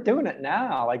 we're doing it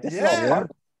now. Like this is all fun.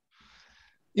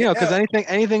 Because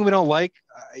anything we don't like,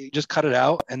 you just cut it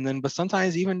out. And then, but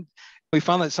sometimes even we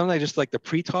found that sometimes just like the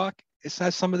pre-talk, it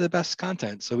has some of the best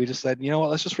content. So we just said,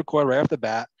 let's just record right off the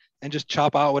bat and just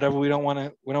chop out whatever we don't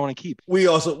want to keep. We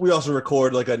also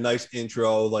record like a nice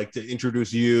intro, like to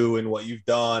introduce you and what you've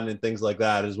done and things like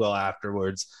that as well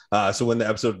afterwards. So when the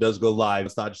episode does go live,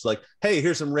 it's not just like, hey,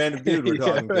 here's some random dude we're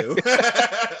talking to.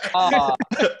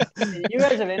 You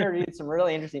guys have interviewed some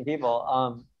really interesting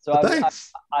people. So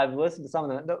I've listened to some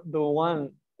of them. The one,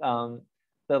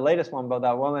 the latest one about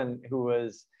that woman who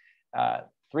was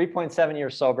 3.7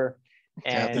 years sober.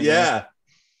 And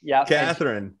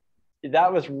Catherine.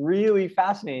 That was really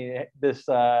fascinating. This,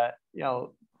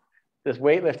 this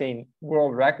weightlifting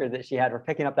world record that she had for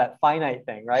picking up that finite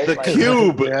thing, right? The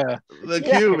cube. The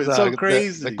cube is so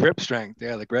crazy. The grip strength.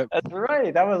 Yeah, the grip. That's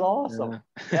right. That was awesome.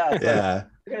 Yeah.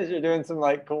 You guys are doing some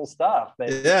like cool stuff.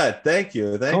 Thank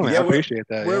you. Cool, I appreciate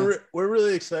that. We're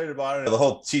really excited about it. The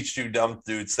whole teach two dumb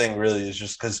dudes thing really is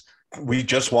just because we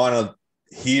just want to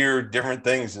hear different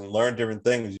things and learn different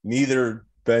things. Neither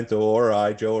Bento or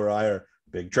I, Joe or I, are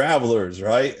big travelers,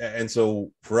 right? And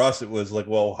so for us, it was like,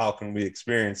 well, how can we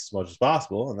experience as much as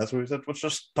possible? And that's what we said, let's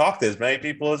just talk to as many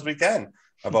people as we can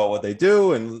about what they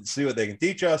do and see what they can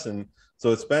teach us. And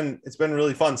so it's been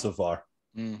really fun so far.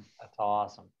 That's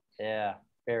awesome. Yeah.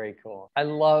 Very cool. I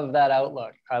love that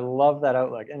outlook.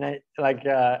 And I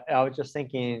was just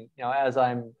thinking, as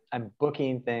I'm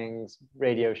booking things,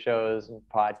 radio shows and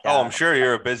podcasts. Oh, I'm sure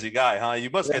you're a busy guy, huh? You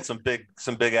must get some big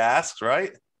asks,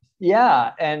 right?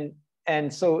 Yeah.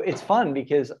 And so it's fun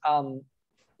because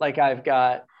I've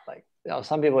got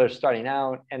some people are starting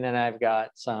out, and then I've got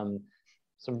some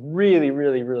really,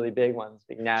 really, really big ones,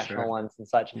 big national ones and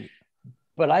such.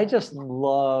 But I just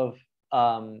love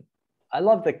I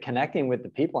love the connecting with the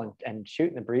people and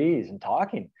shooting the breeze and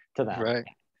talking to them. Right.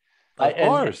 Of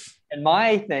course. And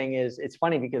my thing is, it's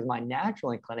funny because my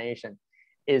natural inclination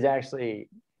is actually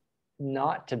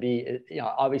not to be,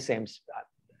 obviously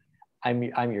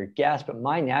I'm your guest, but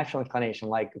my natural inclination,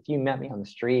 like if you met me on the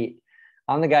street,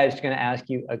 I'm the guy who's going to ask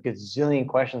you a gazillion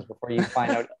questions before you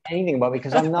find out anything about me,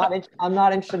 because I'm not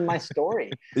interested in my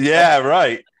story. Yeah,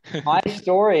 right. My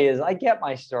story is, I get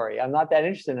my story. I'm not that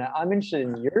interested in it. I'm interested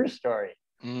in your story.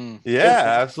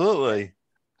 Yeah, absolutely.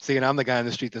 See, and I'm the guy on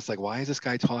the street that's like, why is this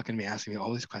guy talking to me, asking me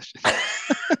all these questions?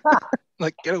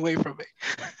 Like, get away from me.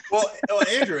 Well,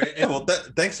 Andrew,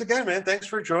 thanks again, man. Thanks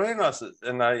for joining us.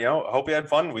 And I hope you had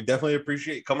fun. We definitely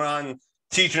appreciate you coming on,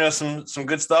 teaching us some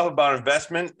good stuff about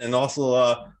investment and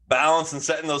also balance and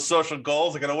setting those social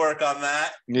goals. I'm gonna work on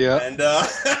that. Yeah. And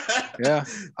yeah,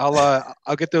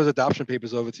 I'll get those adoption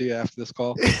papers over to you after this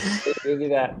call. We'll do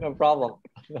that. No problem.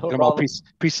 Get them all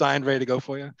pre-signed, ready to go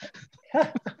for you.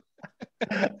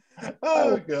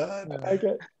 Oh God.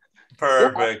 Okay.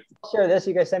 Perfect. I'll share this.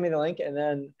 You guys send me the link, and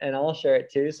I'll share it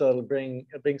too. So it'll bring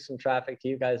some traffic to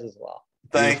you guys as well.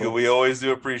 Thank you. We always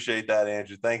do appreciate that,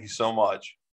 Andrew. Thank you so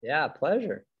much. Yeah,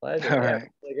 pleasure. All right.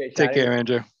 Really great. Take care,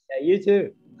 Andrew. Yeah, you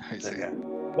too. Take care.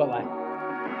 Bye-bye.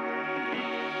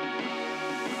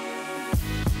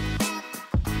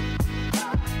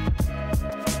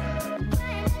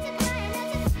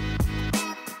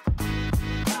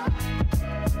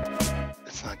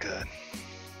 It's not good.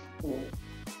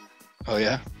 Oh,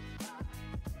 yeah?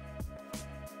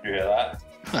 You hear that?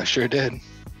 I sure did. Man,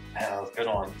 that was a good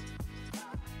one.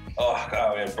 Oh,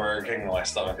 God, we had Burger King and my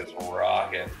stomach is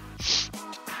rocking.